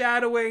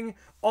foreshadowing,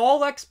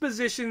 all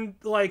exposition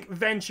like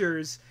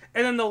ventures,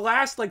 and then the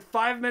last like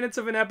 5 minutes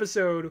of an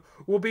episode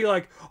will be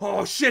like,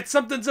 oh shit,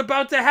 something's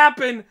about to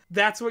happen.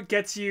 That's what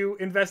gets you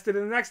invested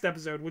in the next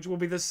episode, which will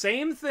be the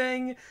same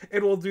thing.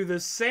 It will do the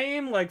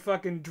same like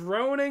fucking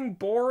droning,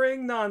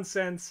 boring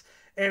nonsense,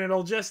 and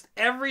it'll just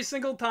every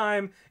single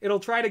time it'll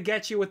try to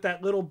get you with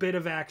that little bit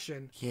of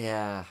action.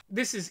 Yeah.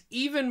 This is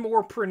even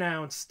more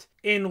pronounced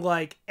in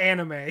like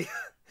anime.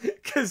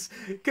 Cause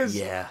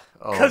yeah.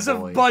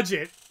 of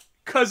budget.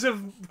 Cause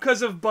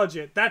of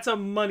budget. That's a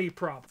money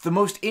prop. The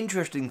most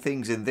interesting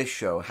things in this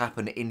show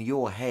happen in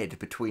your head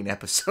between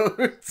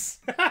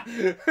episodes.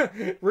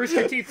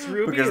 Rooster Teeth's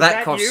Ruby, because is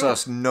that costs you?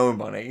 us no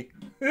money.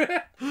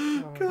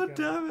 Oh, God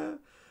damn it.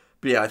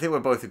 But yeah, I think we're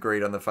both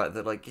agreed on the fact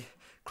that like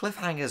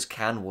cliffhangers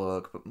can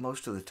work, but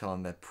most of the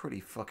time they're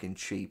pretty fucking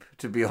cheap,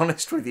 to be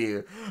honest with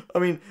you. I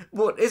mean,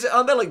 what is it?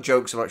 Aren't there like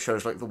jokes about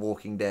shows like The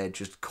Walking Dead,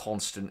 just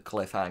constant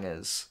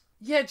cliffhangers?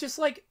 Yeah, just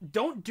like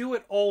don't do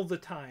it all the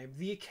time.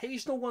 The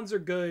occasional ones are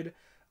good.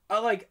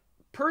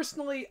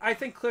 Personally, I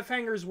think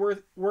cliffhangers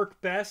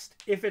work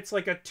best if it's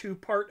like a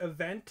 2-part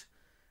event.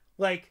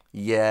 Like,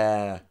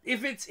 yeah,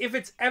 if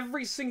it's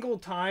every single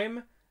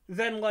time,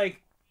 then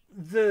like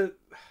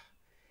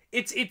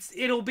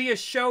it'll be a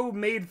show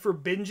made for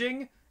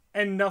binging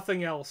and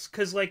nothing else,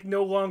 because like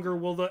no longer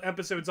will the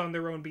episodes on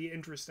their own be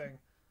interesting.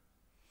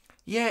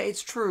 Yeah,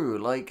 it's true.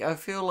 Like, I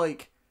feel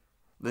like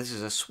this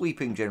is a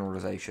sweeping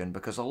generalization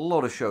because a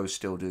lot of shows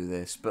still do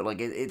this, but like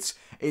it's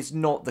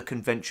not the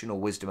conventional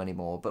wisdom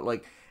anymore. But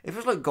like, it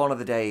feels like gone are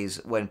the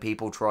days when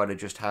people try to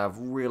just have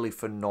really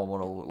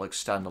phenomenal like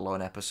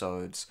standalone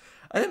episodes.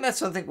 I think that's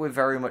something we're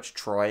very much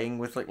trying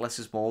with like Less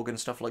is More and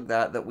stuff like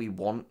that. That we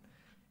want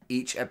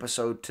each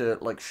episode to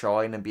like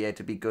shine and be able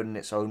to be good in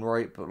its own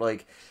right. But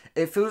like,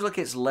 it feels like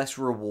it's less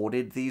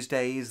rewarded these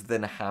days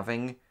than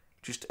having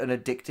just an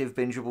addictive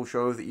bingeable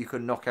show that you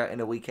can knock out in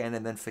a weekend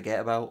and then forget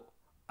about.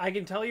 I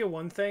can tell you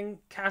one thing,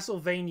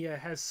 Castlevania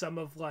has some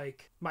of,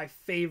 like, my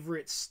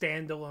favorite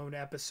standalone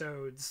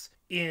episodes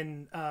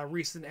in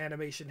recent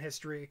animation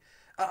history.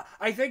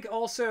 I think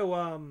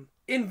also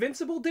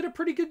Invincible did a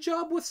pretty good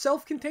job with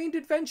self-contained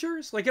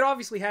adventures. Like, it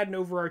obviously had an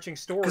overarching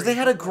story. Because they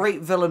had a great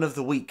Villain of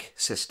the Week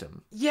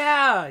system.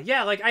 Yeah,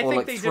 like, I think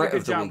like they did a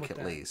good job with at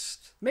that.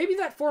 least. Maybe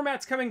that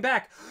format's coming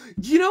back.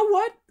 You know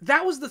what?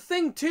 That was the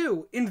thing,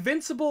 too.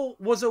 Invincible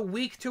was a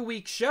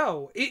week-to-week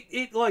show.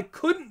 It like,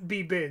 couldn't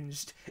be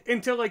binged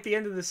until, like, the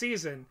end of the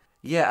season.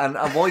 Yeah, and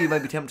while you may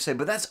be tempted to say,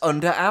 but that's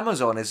under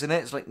Amazon, isn't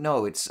it? It's like,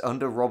 no, it's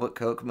under Robert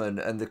Kirkman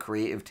and the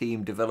creative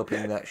team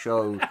developing that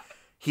show.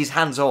 He's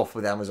hands off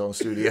with Amazon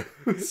Studios.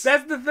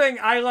 That's the thing.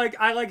 I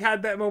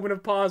had that moment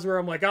of pause where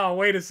I'm like, oh,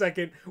 wait a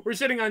second. We're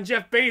shitting on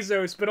Jeff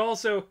Bezos, but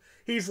also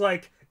he's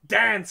like,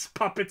 dance,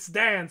 puppets,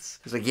 dance.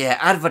 He's like, yeah,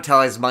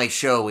 advertise my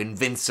show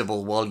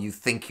Invincible while you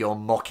think you're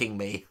mocking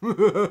me.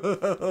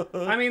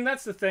 I mean,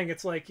 that's the thing.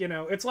 It's like, you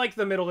know, it's like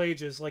the Middle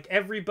Ages. Like,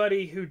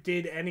 everybody who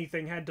did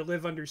anything had to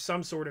live under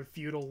some sort of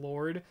feudal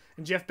lord.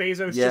 And Jeff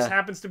Bezos just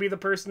happens to be the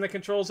person that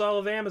controls all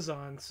of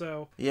Amazon,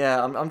 so...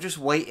 Yeah, I'm just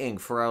waiting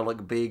for our,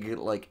 like, big,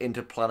 like,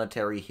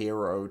 interplanetary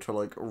hero to,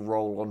 like,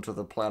 roll onto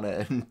the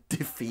planet and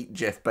defeat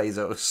Jeff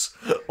Bezos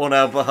on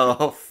our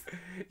behalf.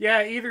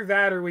 Yeah, either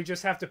that or we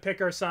just have to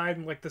pick our side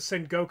in like the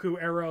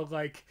Sengoku era,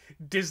 like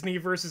Disney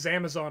versus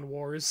Amazon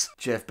wars.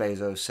 Jeff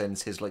Bezos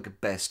sends his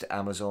best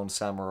Amazon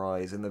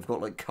samurais, and they've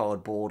got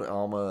cardboard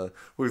armor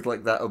with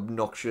that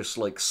obnoxious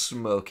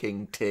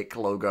smirking tick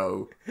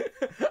logo.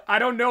 I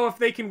don't know if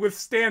they can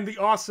withstand the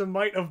awesome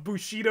might of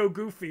Bushido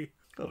Goofy.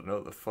 I don't know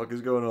what the fuck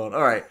is going on.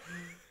 All right.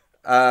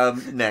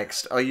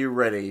 Next, are you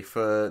ready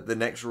for the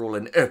next rule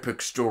in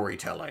epic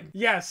storytelling?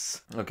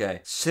 Yes.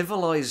 Okay.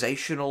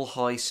 Civilizational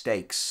high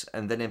stakes,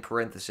 and then in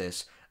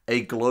parenthesis,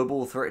 a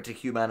global threat to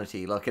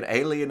humanity, like an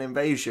alien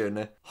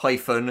invasion,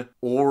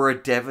 or a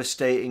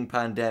devastating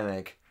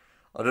pandemic.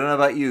 I don't know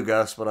about you,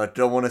 Gus, but I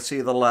don't want to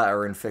see the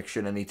latter in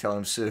fiction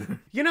anytime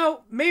soon. You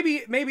know,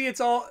 maybe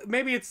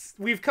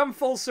we've come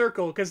full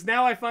circle, because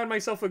now I find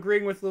myself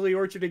agreeing with Lily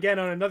Orchard again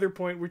on another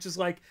point, which is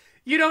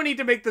you don't need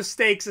to make the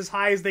stakes as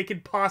high as they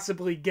could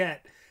possibly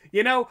get.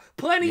 You know,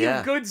 plenty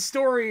of good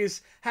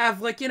stories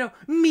have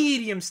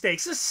medium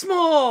stakes,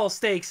 small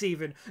stakes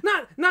even.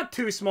 Not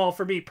too small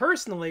for me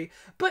personally,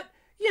 but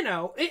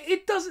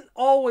it doesn't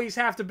always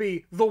have to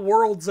be the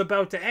world's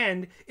about to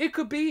end. It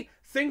could be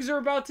things are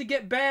about to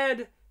get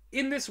bad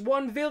in this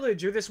one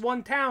village or this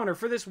one town or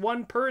for this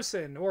one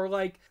person, or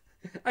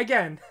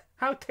again,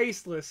 how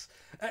tasteless.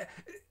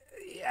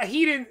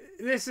 He didn't.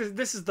 This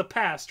is the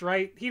past,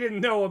 right? He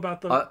didn't know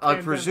about the. I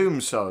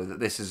presume so. That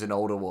this is an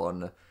older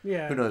one.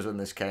 Yeah. Who knows when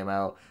this came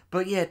out?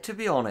 But yeah, to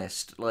be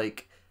honest,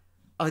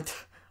 I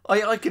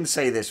can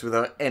say this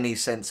without any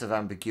sense of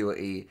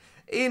ambiguity.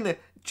 In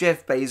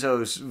Jeff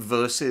Bezos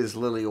versus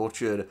Lily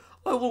Orchard,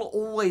 I will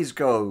always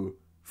go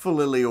for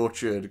Lily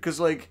Orchard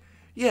because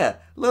yeah,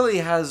 Lily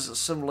has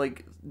some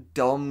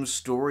dumb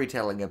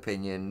storytelling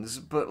opinions,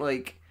 but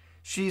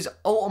she's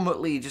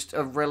ultimately just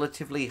a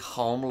relatively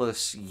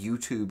harmless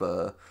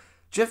YouTuber.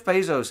 Jeff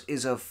Bezos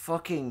is a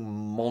fucking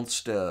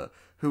monster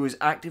who is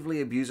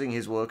actively abusing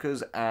his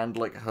workers and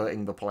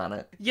hurting the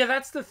planet. Yeah,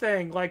 that's the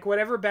thing.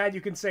 Whatever bad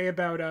you can say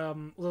about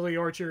Lily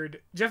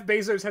Orchard, Jeff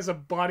Bezos has a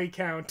body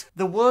count.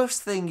 The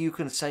worst thing you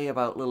can say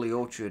about Lily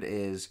Orchard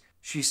is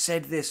she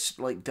said this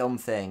dumb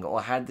thing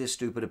or had this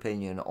stupid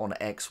opinion on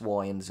X,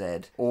 Y, and Z,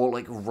 or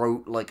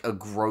wrote a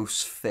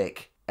gross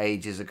fic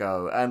ages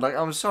ago. And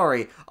I'm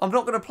sorry, I'm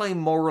not going to play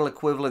moral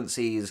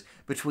equivalencies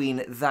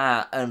between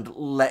that and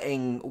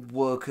letting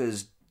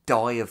workers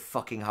die of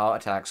fucking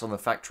heart attacks on the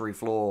factory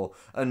floor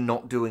and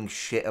not doing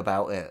shit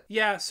about it.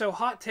 Yeah, so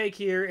hot take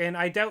here, and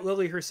I doubt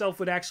Lily herself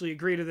would actually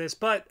agree to this,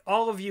 but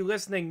all of you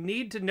listening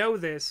need to know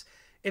this.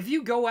 If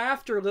you go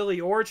after Lily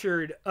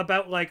Orchard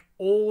about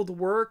old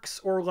works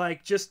or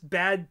just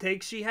bad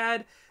takes she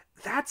had,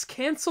 that's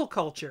cancel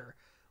culture.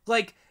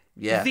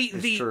 Yeah,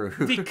 the true.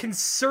 The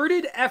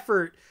concerted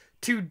effort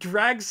to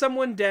drag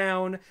someone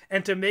down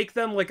and to make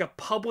them a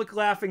public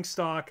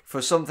laughingstock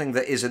for something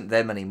that isn't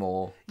them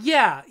anymore.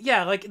 Yeah,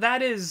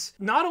 that is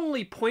not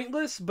only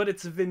pointless, but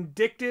it's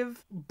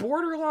vindictive,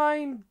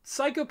 borderline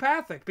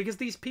psychopathic, because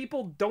these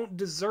people don't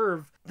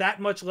deserve that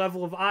much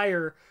level of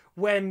ire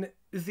when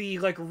the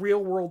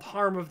real world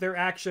harm of their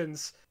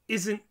actions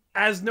isn't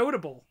as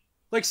notable.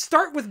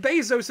 Start with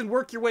Bezos and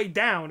work your way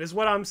down, is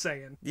what I'm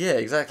saying. Yeah,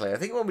 exactly. I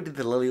think when we did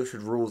the Lily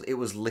Orchard rules, it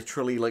was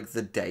literally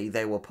the day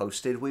they were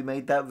posted we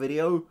made that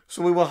video.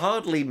 So we were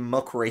hardly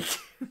muck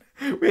raking.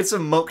 We had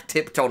some muck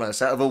tipped on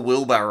us out of a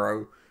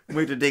wheelbarrow.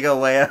 We had to dig our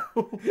way out.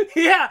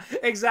 Yeah,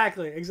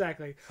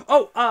 exactly.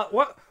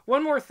 Oh,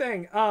 one more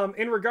thing.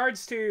 In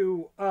regards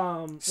to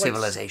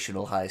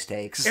civilizational high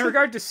stakes. In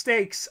regard to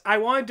stakes, I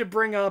wanted to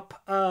bring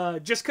up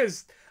just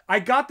because I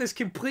got this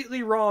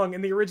completely wrong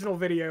in the original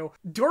video.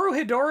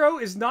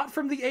 Dorohedoro is not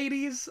from the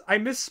 80s. I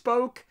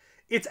misspoke.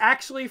 It's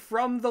actually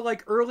from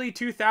the early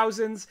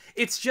 2000s.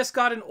 It's just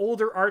got an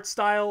older art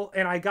style,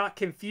 and I got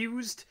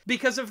confused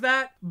because of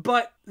that.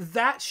 But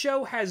that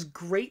show has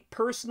great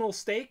personal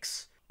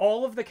stakes.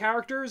 All of the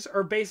characters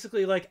are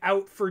basically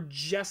out for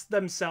just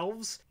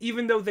themselves,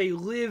 even though they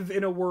live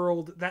in a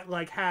world that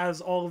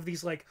has all of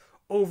these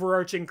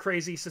overarching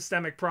crazy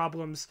systemic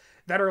problems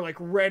that are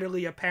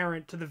readily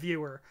apparent to the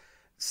viewer.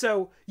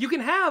 So you can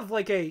have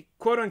a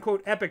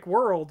quote-unquote epic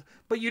world,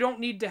 but you don't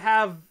need to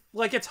have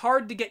it's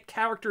hard to get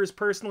characters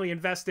personally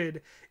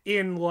invested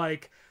in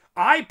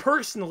I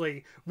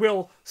personally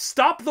will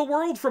stop the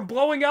world from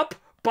blowing up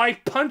by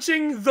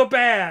punching the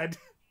bad.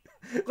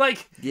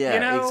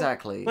 Yeah,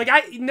 exactly.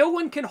 No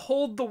one can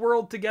hold the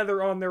world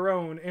together on their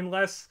own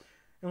unless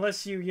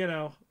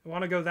you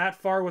want to go that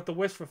far with the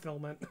wish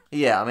fulfillment.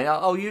 Yeah, I mean,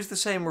 I'll use the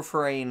same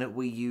refrain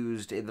we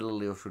used in the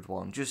Lily Orchard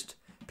one. Just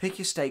pick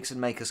your stakes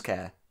and make us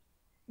care.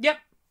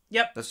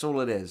 Yep. That's all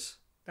it is.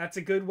 That's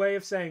a good way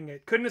of saying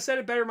it. Couldn't have said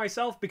it better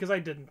myself because I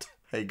didn't.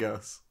 Hey,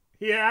 Gus.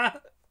 Yeah?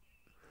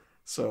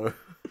 So,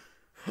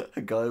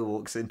 a guy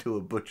walks into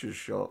a butcher's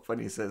shop and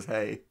he says,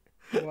 hey,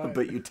 what? I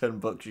bet you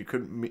 $10 you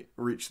couldn't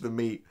reach the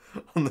meat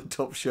on the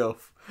top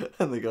shelf.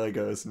 And the guy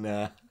goes,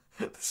 nah,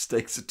 the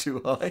stakes are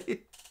too high.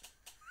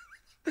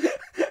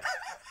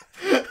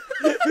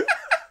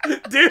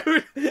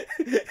 Dude!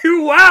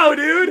 Wow,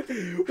 dude!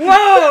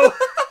 Whoa!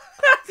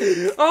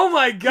 Oh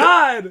my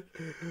god!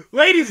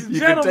 Ladies and You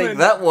can gentlemen, take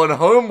that one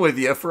home with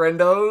you,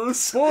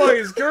 friendos.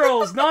 boys,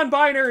 girls,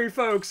 non-binary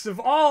folks of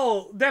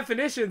all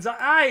definitions,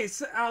 I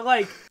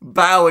like...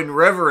 Bow in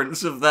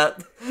reverence of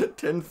that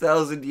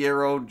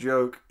 10,000-year-old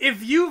joke.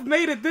 If you've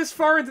made it this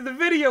far into the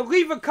video,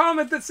 leave a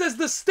comment that says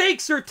the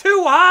stakes are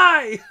too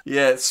high!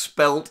 Yeah, it's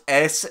spelt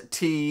Steaks.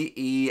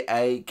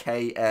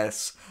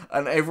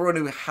 And everyone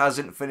who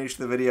hasn't finished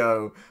the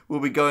video will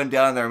be going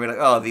down there and be like,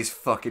 oh, these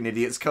fucking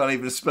idiots can't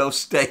even spell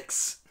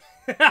steaks.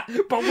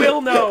 But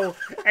we'll know,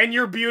 and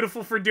you're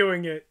beautiful for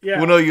doing it. Yeah.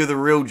 Well, no, you're the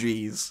real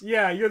G's.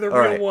 Yeah, you're the All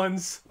real right.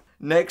 ones.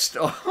 Next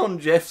on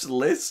Jeff's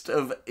list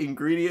of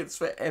ingredients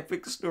for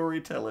epic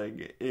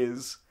storytelling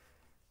is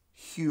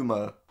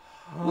humor.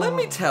 Let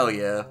me tell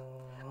you,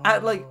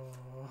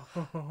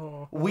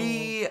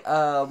 we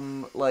as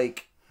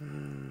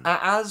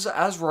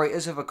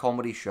writers of a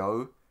comedy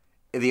show,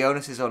 the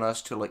onus is on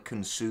us to like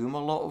consume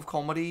a lot of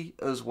comedy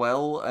as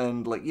well,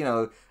 and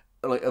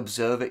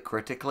observe it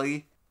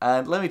critically.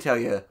 And let me tell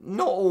you,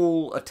 not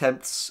all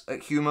attempts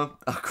at humor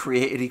are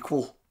created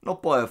equal.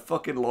 Not by a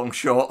fucking long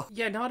shot.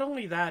 Yeah, not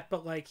only that,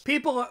 but like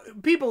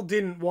people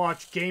didn't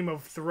watch Game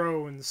of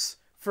Thrones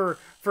for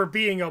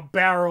being a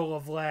barrel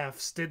of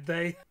laughs, did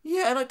they?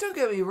 Yeah, and don't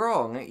get me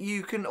wrong,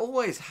 you can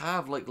always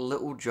have like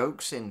little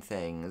jokes in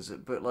things,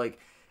 but like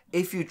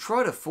if you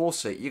try to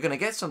force it, you're gonna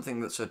get something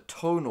that's a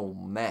tonal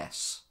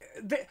mess.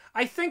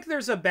 I think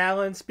there's a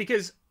balance,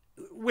 because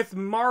with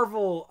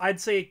Marvel,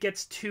 I'd say it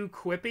gets too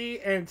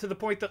quippy, and to the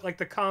point that like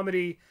the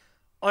comedy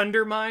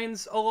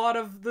undermines a lot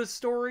of the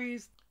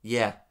stories.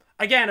 Yeah.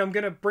 Again, I'm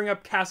gonna bring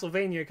up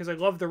Castlevania because I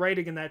love the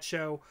writing in that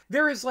show.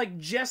 There is like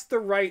just the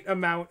right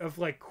amount of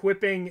like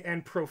quipping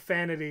and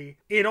profanity.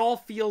 It all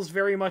feels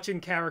very much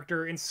in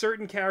character, and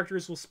certain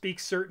characters will speak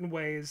certain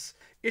ways.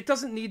 It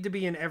doesn't need to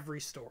be in every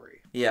story.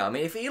 Yeah, I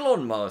mean, if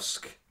Elon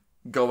Musk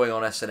going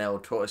on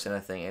SNL taught us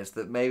anything, is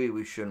that maybe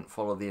we shouldn't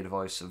follow the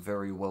advice of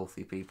very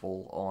wealthy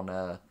people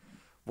on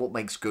what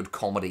makes good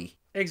comedy.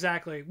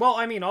 Exactly. Well,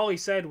 I mean, all he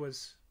said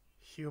was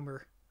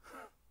humor.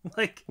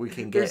 Like we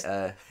can get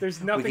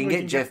there's nothing we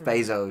can get Jeff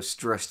Bezos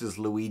dressed as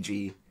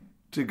Luigi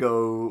to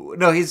go.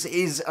 No, his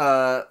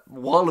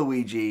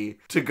Waluigi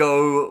to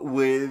go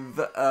with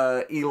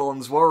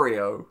Elon's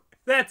Wario.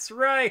 That's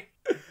right.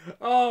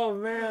 Oh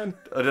man.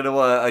 I don't know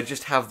why. I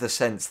just have the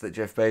sense that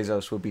Jeff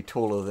Bezos would be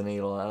taller than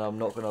Elon, and I'm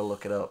not going to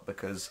look it up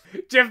because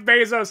Jeff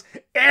Bezos,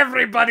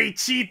 everybody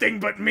cheating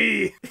but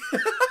me.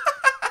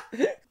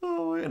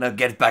 Oh, and I'll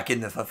get back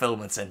in the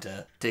fulfillment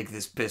center. Take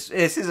this piss.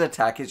 His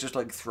attack is just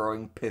like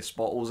throwing piss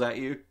bottles at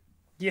you.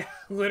 Yeah,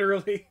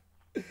 literally.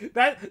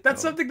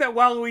 That's something that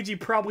Waluigi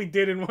probably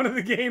did in one of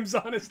the games,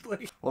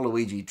 honestly.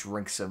 Waluigi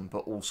drinks them, but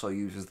also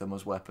uses them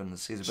as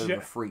weapons. He's a bit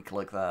of a freak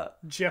like that.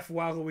 Jeff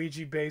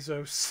Waluigi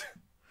Bezos.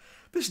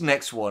 This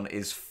next one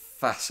is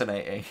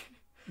fascinating.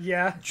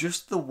 Yeah.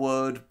 Just the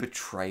word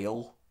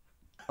betrayal.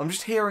 I'm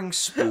just hearing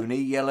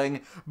Spoonie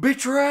yelling,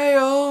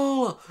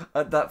 betrayal!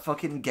 At that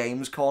fucking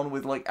Gamescom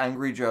with, like,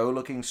 Angry Joe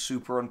looking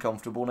super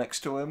uncomfortable next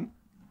to him.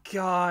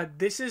 God,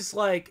 this is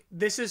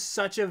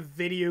such a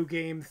video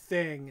game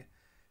thing.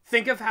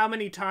 Think of how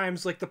many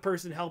times, like, the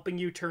person helping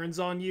you turns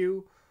on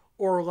you,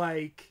 or,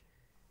 like,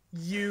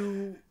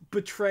 you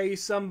betray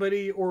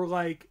somebody, or,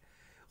 like,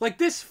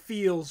 this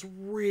feels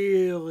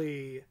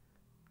really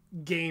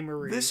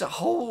gamery.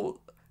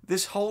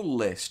 This whole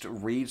list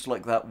reads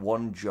like that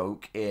one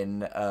joke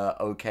in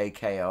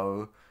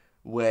OKKO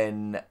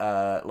when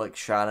like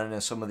Shannon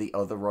and some of the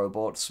other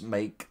robots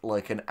make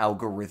like an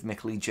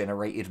algorithmically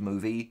generated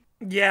movie.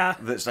 Yeah.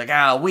 That's like,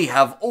 we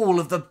have all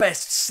of the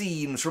best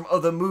scenes from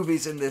other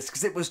movies in this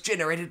because it was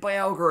generated by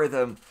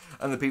algorithm.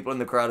 And the people in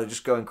the crowd are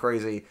just going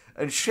crazy.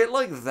 And shit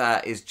like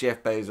that is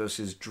Jeff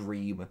Bezos'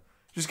 dream.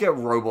 Just get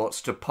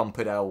robots to pump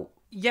it out.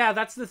 Yeah,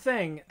 that's the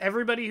thing.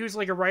 Everybody who's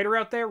like a writer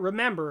out there,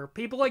 remember,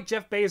 people like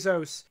Jeff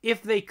Bezos,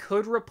 if they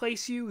could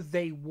replace you,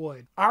 they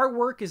would. Our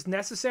work is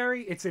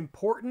necessary, it's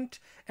important,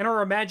 and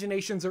our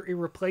imaginations are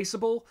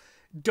irreplaceable.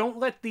 Don't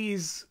let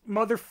these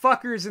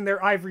motherfuckers in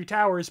their ivory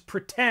towers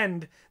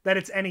pretend that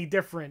it's any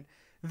different.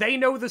 They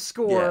know the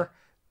score,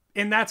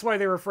 and that's why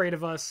they're afraid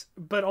of us,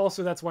 but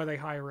also that's why they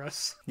hire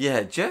us.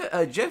 Yeah,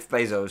 Jeff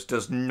Bezos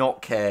does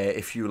not care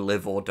if you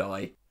live or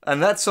die. And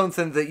that's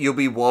something that you'll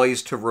be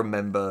wise to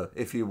remember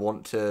if you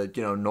want to,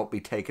 not be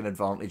taken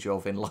advantage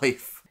of in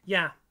life.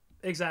 Yeah,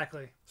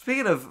 exactly.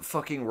 Speaking of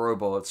fucking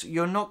robots,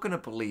 you're not going to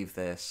believe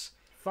this.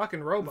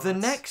 Fucking robots. The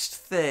next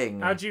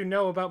thing... How'd you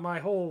know about my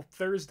whole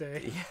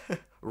Thursday?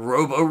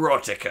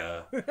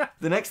 Roborotica.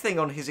 The next thing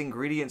on his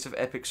ingredients of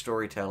epic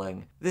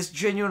storytelling. This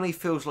genuinely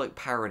feels like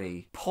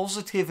parody.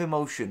 Positive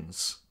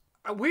emotions.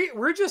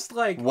 We're just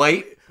like...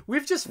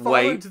 We've just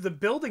fallen to the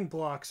building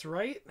blocks,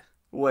 right?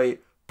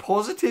 Wait.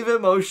 Positive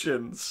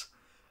emotions,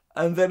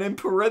 and then in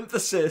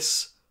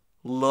parenthesis,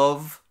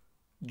 love,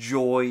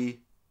 joy,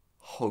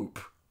 hope.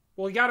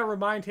 Well, you gotta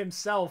remind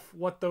himself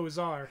what those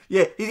are.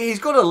 Yeah, he's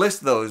got to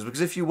list those, because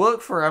if you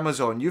work for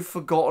Amazon, you've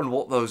forgotten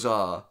what those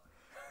are.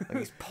 Like,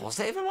 these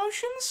positive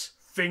emotions?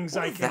 Things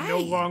I can no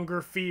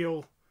longer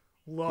feel.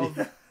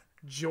 Love,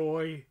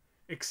 joy,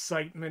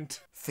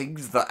 excitement.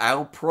 Things that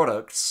our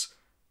products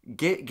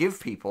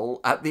give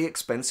people at the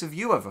expense of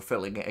you ever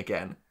filling it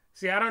again.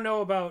 See, I don't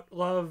know about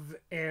love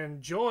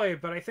and joy,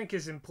 but I think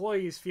his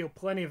employees feel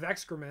plenty of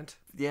excrement.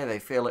 Yeah, they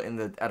feel it in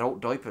the adult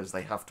diapers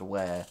they have to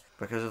wear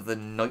because of the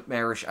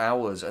nightmarish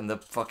hours and the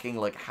fucking,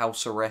 like,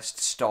 house arrest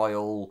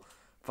style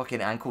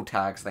fucking ankle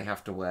tags they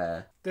have to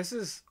wear. This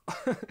is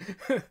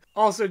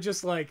also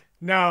just like,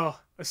 no,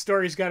 a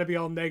story's gotta be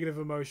all negative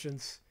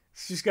emotions.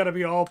 It's just gotta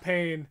be all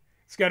pain.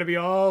 It's gotta be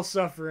all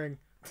suffering.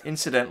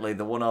 Incidentally,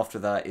 the one after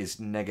that is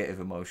negative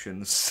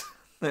emotions.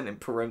 Then in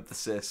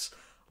parenthesis,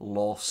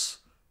 loss,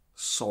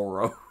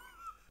 sorrow.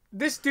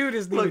 This dude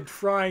isn't even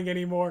trying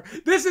anymore.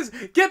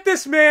 Get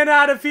this man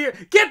out of here.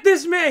 Get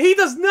this man. He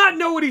does not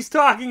know what he's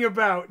talking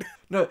about.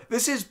 No,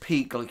 this is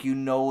peak. Like, you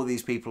know,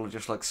 these people are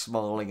just like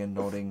smiling and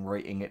nodding,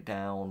 writing it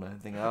down,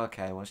 and thinking,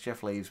 okay, once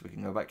Jeff leaves, we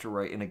can go back to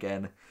writing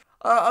again.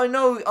 I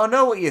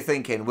know what you're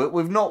thinking.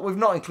 We've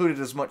not included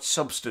as much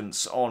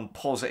substance on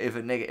positive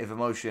and negative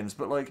emotions,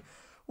 but like,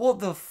 what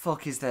the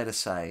fuck is there to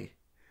say?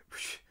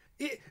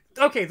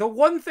 Okay, the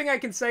one thing I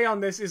can say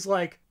on this is,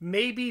 like,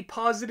 maybe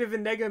positive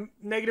and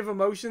negative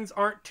emotions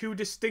aren't two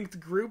distinct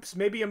groups.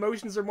 Maybe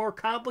emotions are more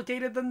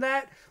complicated than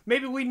that.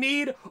 Maybe we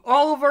need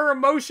all of our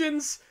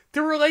emotions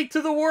to relate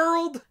to the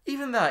world.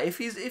 Even that, if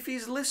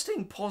he's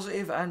listing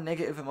positive and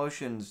negative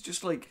emotions,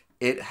 just like,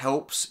 it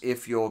helps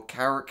if your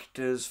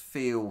characters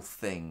feel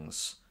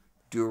things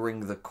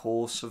during the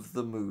course of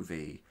the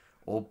movie,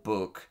 or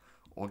book,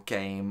 or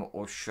game,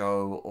 or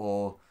show,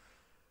 or...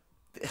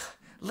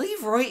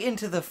 Leave writing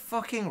to the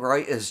fucking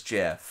writers,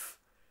 Jeff.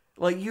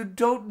 Like, you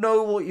don't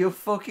know what you're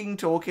fucking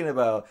talking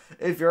about.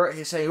 If you're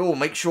actually saying, oh,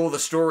 make sure the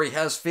story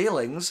has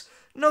feelings.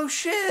 No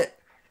shit.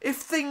 If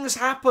things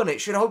happen,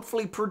 it should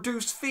hopefully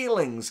produce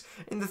feelings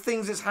in the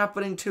things it's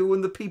happening to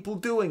and the people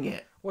doing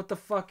it. What the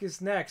fuck is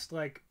next?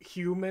 Like,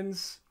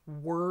 humans?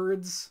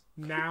 Words?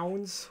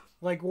 Nouns?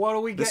 Like, what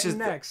are we getting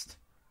next?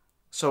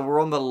 So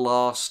we're on the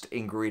last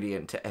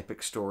ingredient to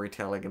epic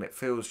storytelling, and it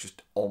feels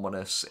just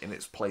ominous in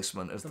its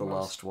placement as the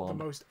last one.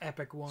 The most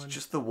epic one. It's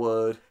just the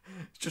word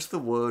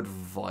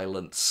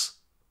violence.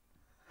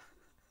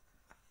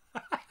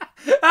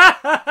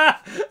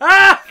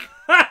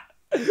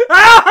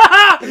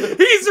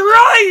 He's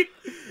right!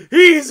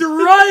 He's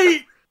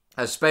right!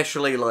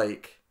 Especially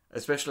like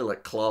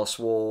class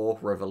war,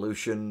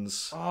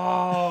 revolutions.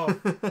 Oh,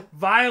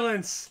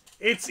 violence.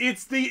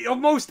 It's the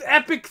most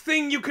epic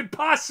thing you could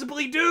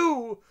possibly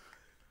do.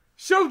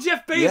 Show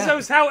Jeff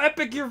Bezos how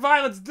epic your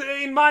violence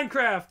in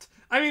Minecraft.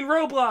 I mean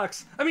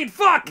Roblox. I mean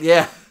fuck.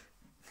 Yeah.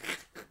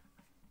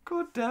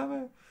 God damn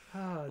it.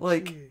 Oh,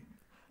 like, gee.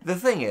 The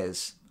thing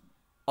is,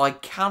 I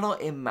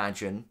cannot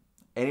imagine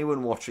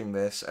anyone watching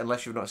this,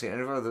 unless you've not seen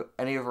any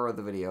of our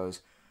other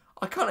videos,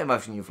 I can't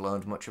imagine you've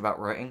learned much about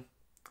writing.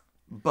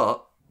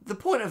 But the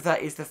point of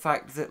that is the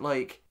fact that,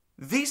 like,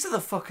 these are the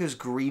fuckers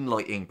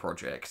greenlighting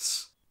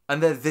projects.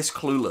 And they're this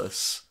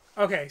clueless.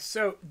 Okay,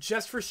 so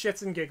just for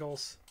shits and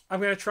giggles, I'm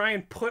going to try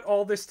and put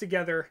all this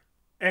together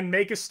and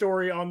make a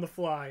story on the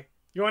fly.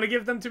 You want to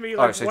give them to me? Like,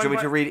 Alright, so do you want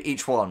me to read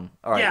each one?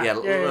 Alright, yeah,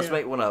 let's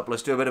make one up.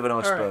 Let's do a bit of an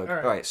iceberg.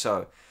 Alright,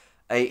 so,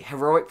 a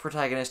heroic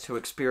protagonist who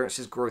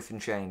experiences growth and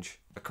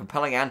change. A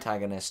compelling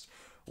antagonist.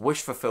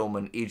 Wish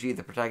fulfillment, e.g.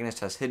 the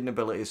protagonist has hidden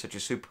abilities such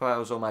as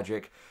superpowers or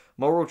magic.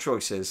 Moral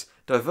choices.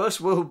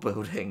 Diverse world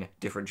building.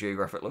 Different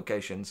geographic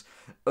locations.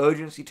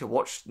 Urgency to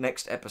watch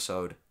next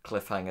episode.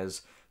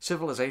 Cliffhangers.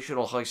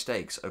 Civilizational high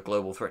stakes. A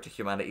global threat to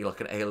humanity like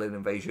an alien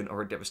invasion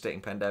or a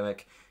devastating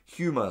pandemic.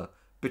 Humor.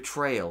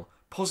 Betrayal.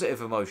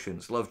 Positive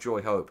emotions. Love,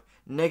 joy, hope.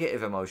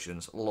 Negative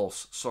emotions.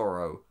 Loss,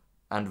 sorrow.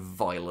 And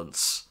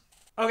violence.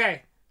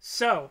 Okay,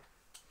 so,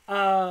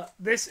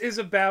 this is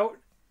about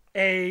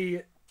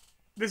a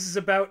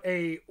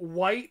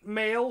white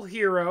male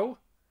hero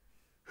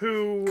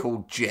who...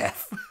 Called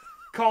Jeff.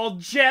 Called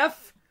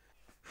Jeff.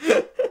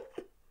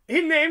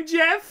 He named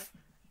Jeff.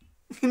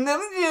 He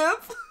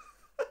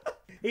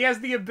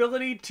has the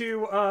ability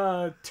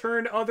to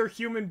turn other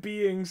human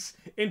beings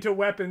into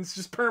weapons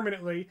just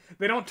permanently.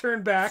 They don't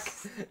turn back.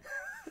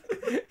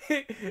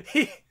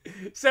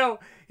 So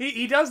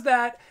he does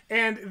that,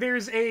 and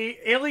there's a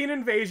alien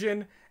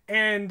invasion,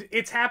 and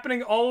it's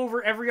happening all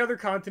over every other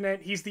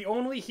continent. He's the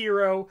only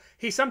hero.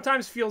 He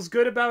sometimes feels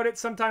good about it,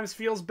 sometimes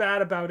feels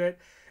bad about it.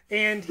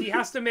 And he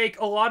has to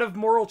make a lot of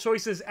moral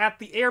choices at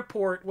the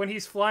airport when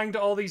he's flying to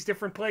all these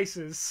different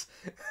places.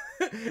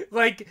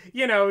 Like,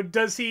 you know,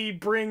 does he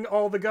bring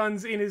all the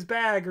guns in his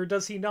bag or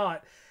does he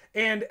not?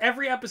 And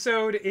every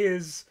episode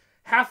is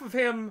half of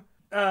him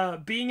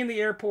being in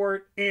the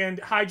airport and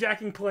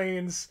hijacking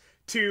planes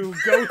to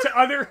go to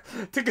other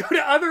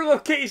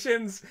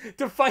locations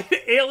to fight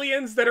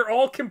aliens that are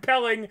all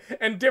compelling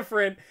and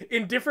different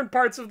in different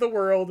parts of the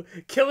world,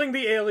 killing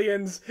the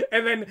aliens,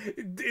 and then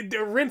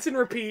rinse and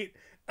repeat.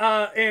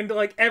 And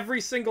like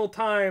every single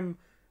time,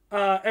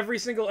 every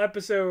single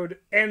episode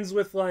ends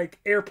with like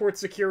airport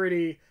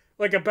security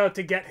like about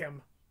to get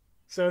him.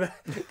 So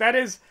that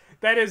is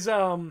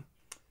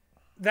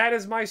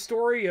my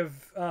story of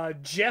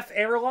Jeff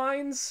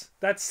Airlines.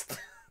 That's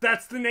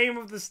the name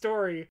of the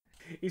story.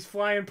 He's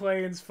flying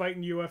planes,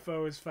 fighting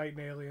UFOs, fighting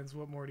aliens.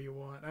 What more do you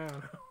want? I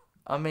don't know.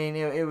 I mean,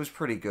 it was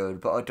pretty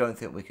good, but I don't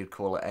think we could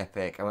call it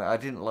epic. I mean, I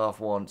didn't laugh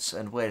once,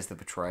 and where's the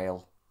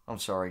betrayal? I'm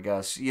sorry,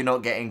 Gus. You're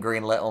not getting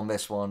greenlit on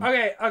this one.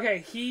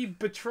 Okay. He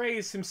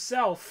betrays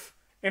himself,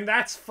 and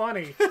that's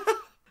funny.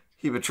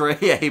 He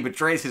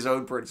betrays his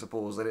own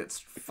principles, and it's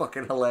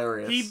fucking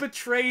hilarious. He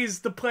betrays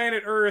the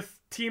planet Earth,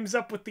 teams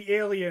up with the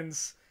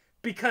aliens,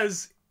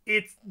 because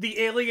the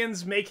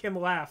aliens make him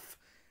laugh.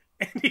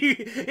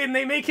 And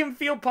they make him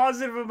feel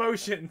positive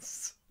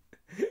emotions.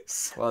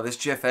 Wow, this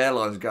Jeff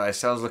Airlines guy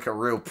sounds like a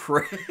real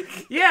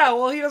prick. Yeah,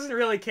 well, he doesn't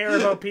really care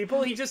about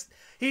people.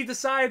 He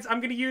decides, I'm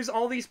going to use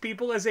all these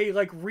people as a,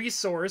 like,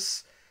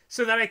 resource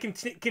so that I can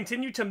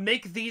continue to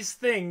make these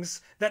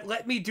things that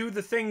let me do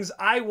the things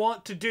I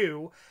want to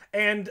do.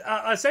 And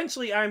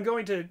essentially, I'm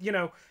going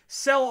to,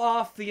 sell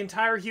off the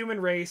entire human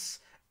race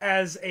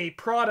as a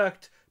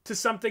product to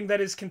something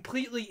that is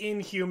completely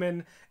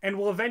inhuman and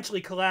will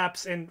eventually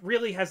collapse and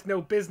really has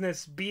no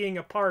business being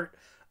a part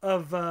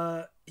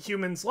of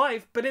humans'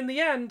 life. But in the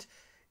end,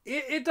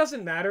 it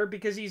doesn't matter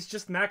because he's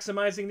just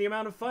maximizing the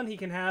amount of fun he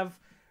can have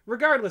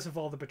regardless of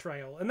all the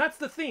betrayal. And that's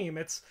the theme.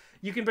 It's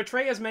you can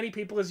betray as many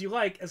people as you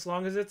like as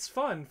long as it's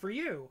fun for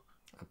you.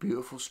 A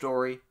beautiful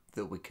story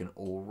that we can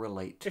all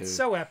relate to. It's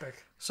so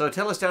epic. So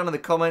tell us down in the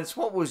comments,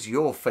 what was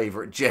your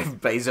favourite Jeff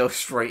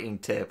Bezos rating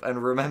tip?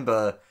 And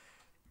remember,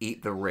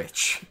 eat the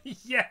rich.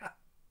 Yeah.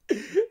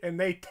 And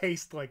they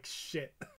taste like shit.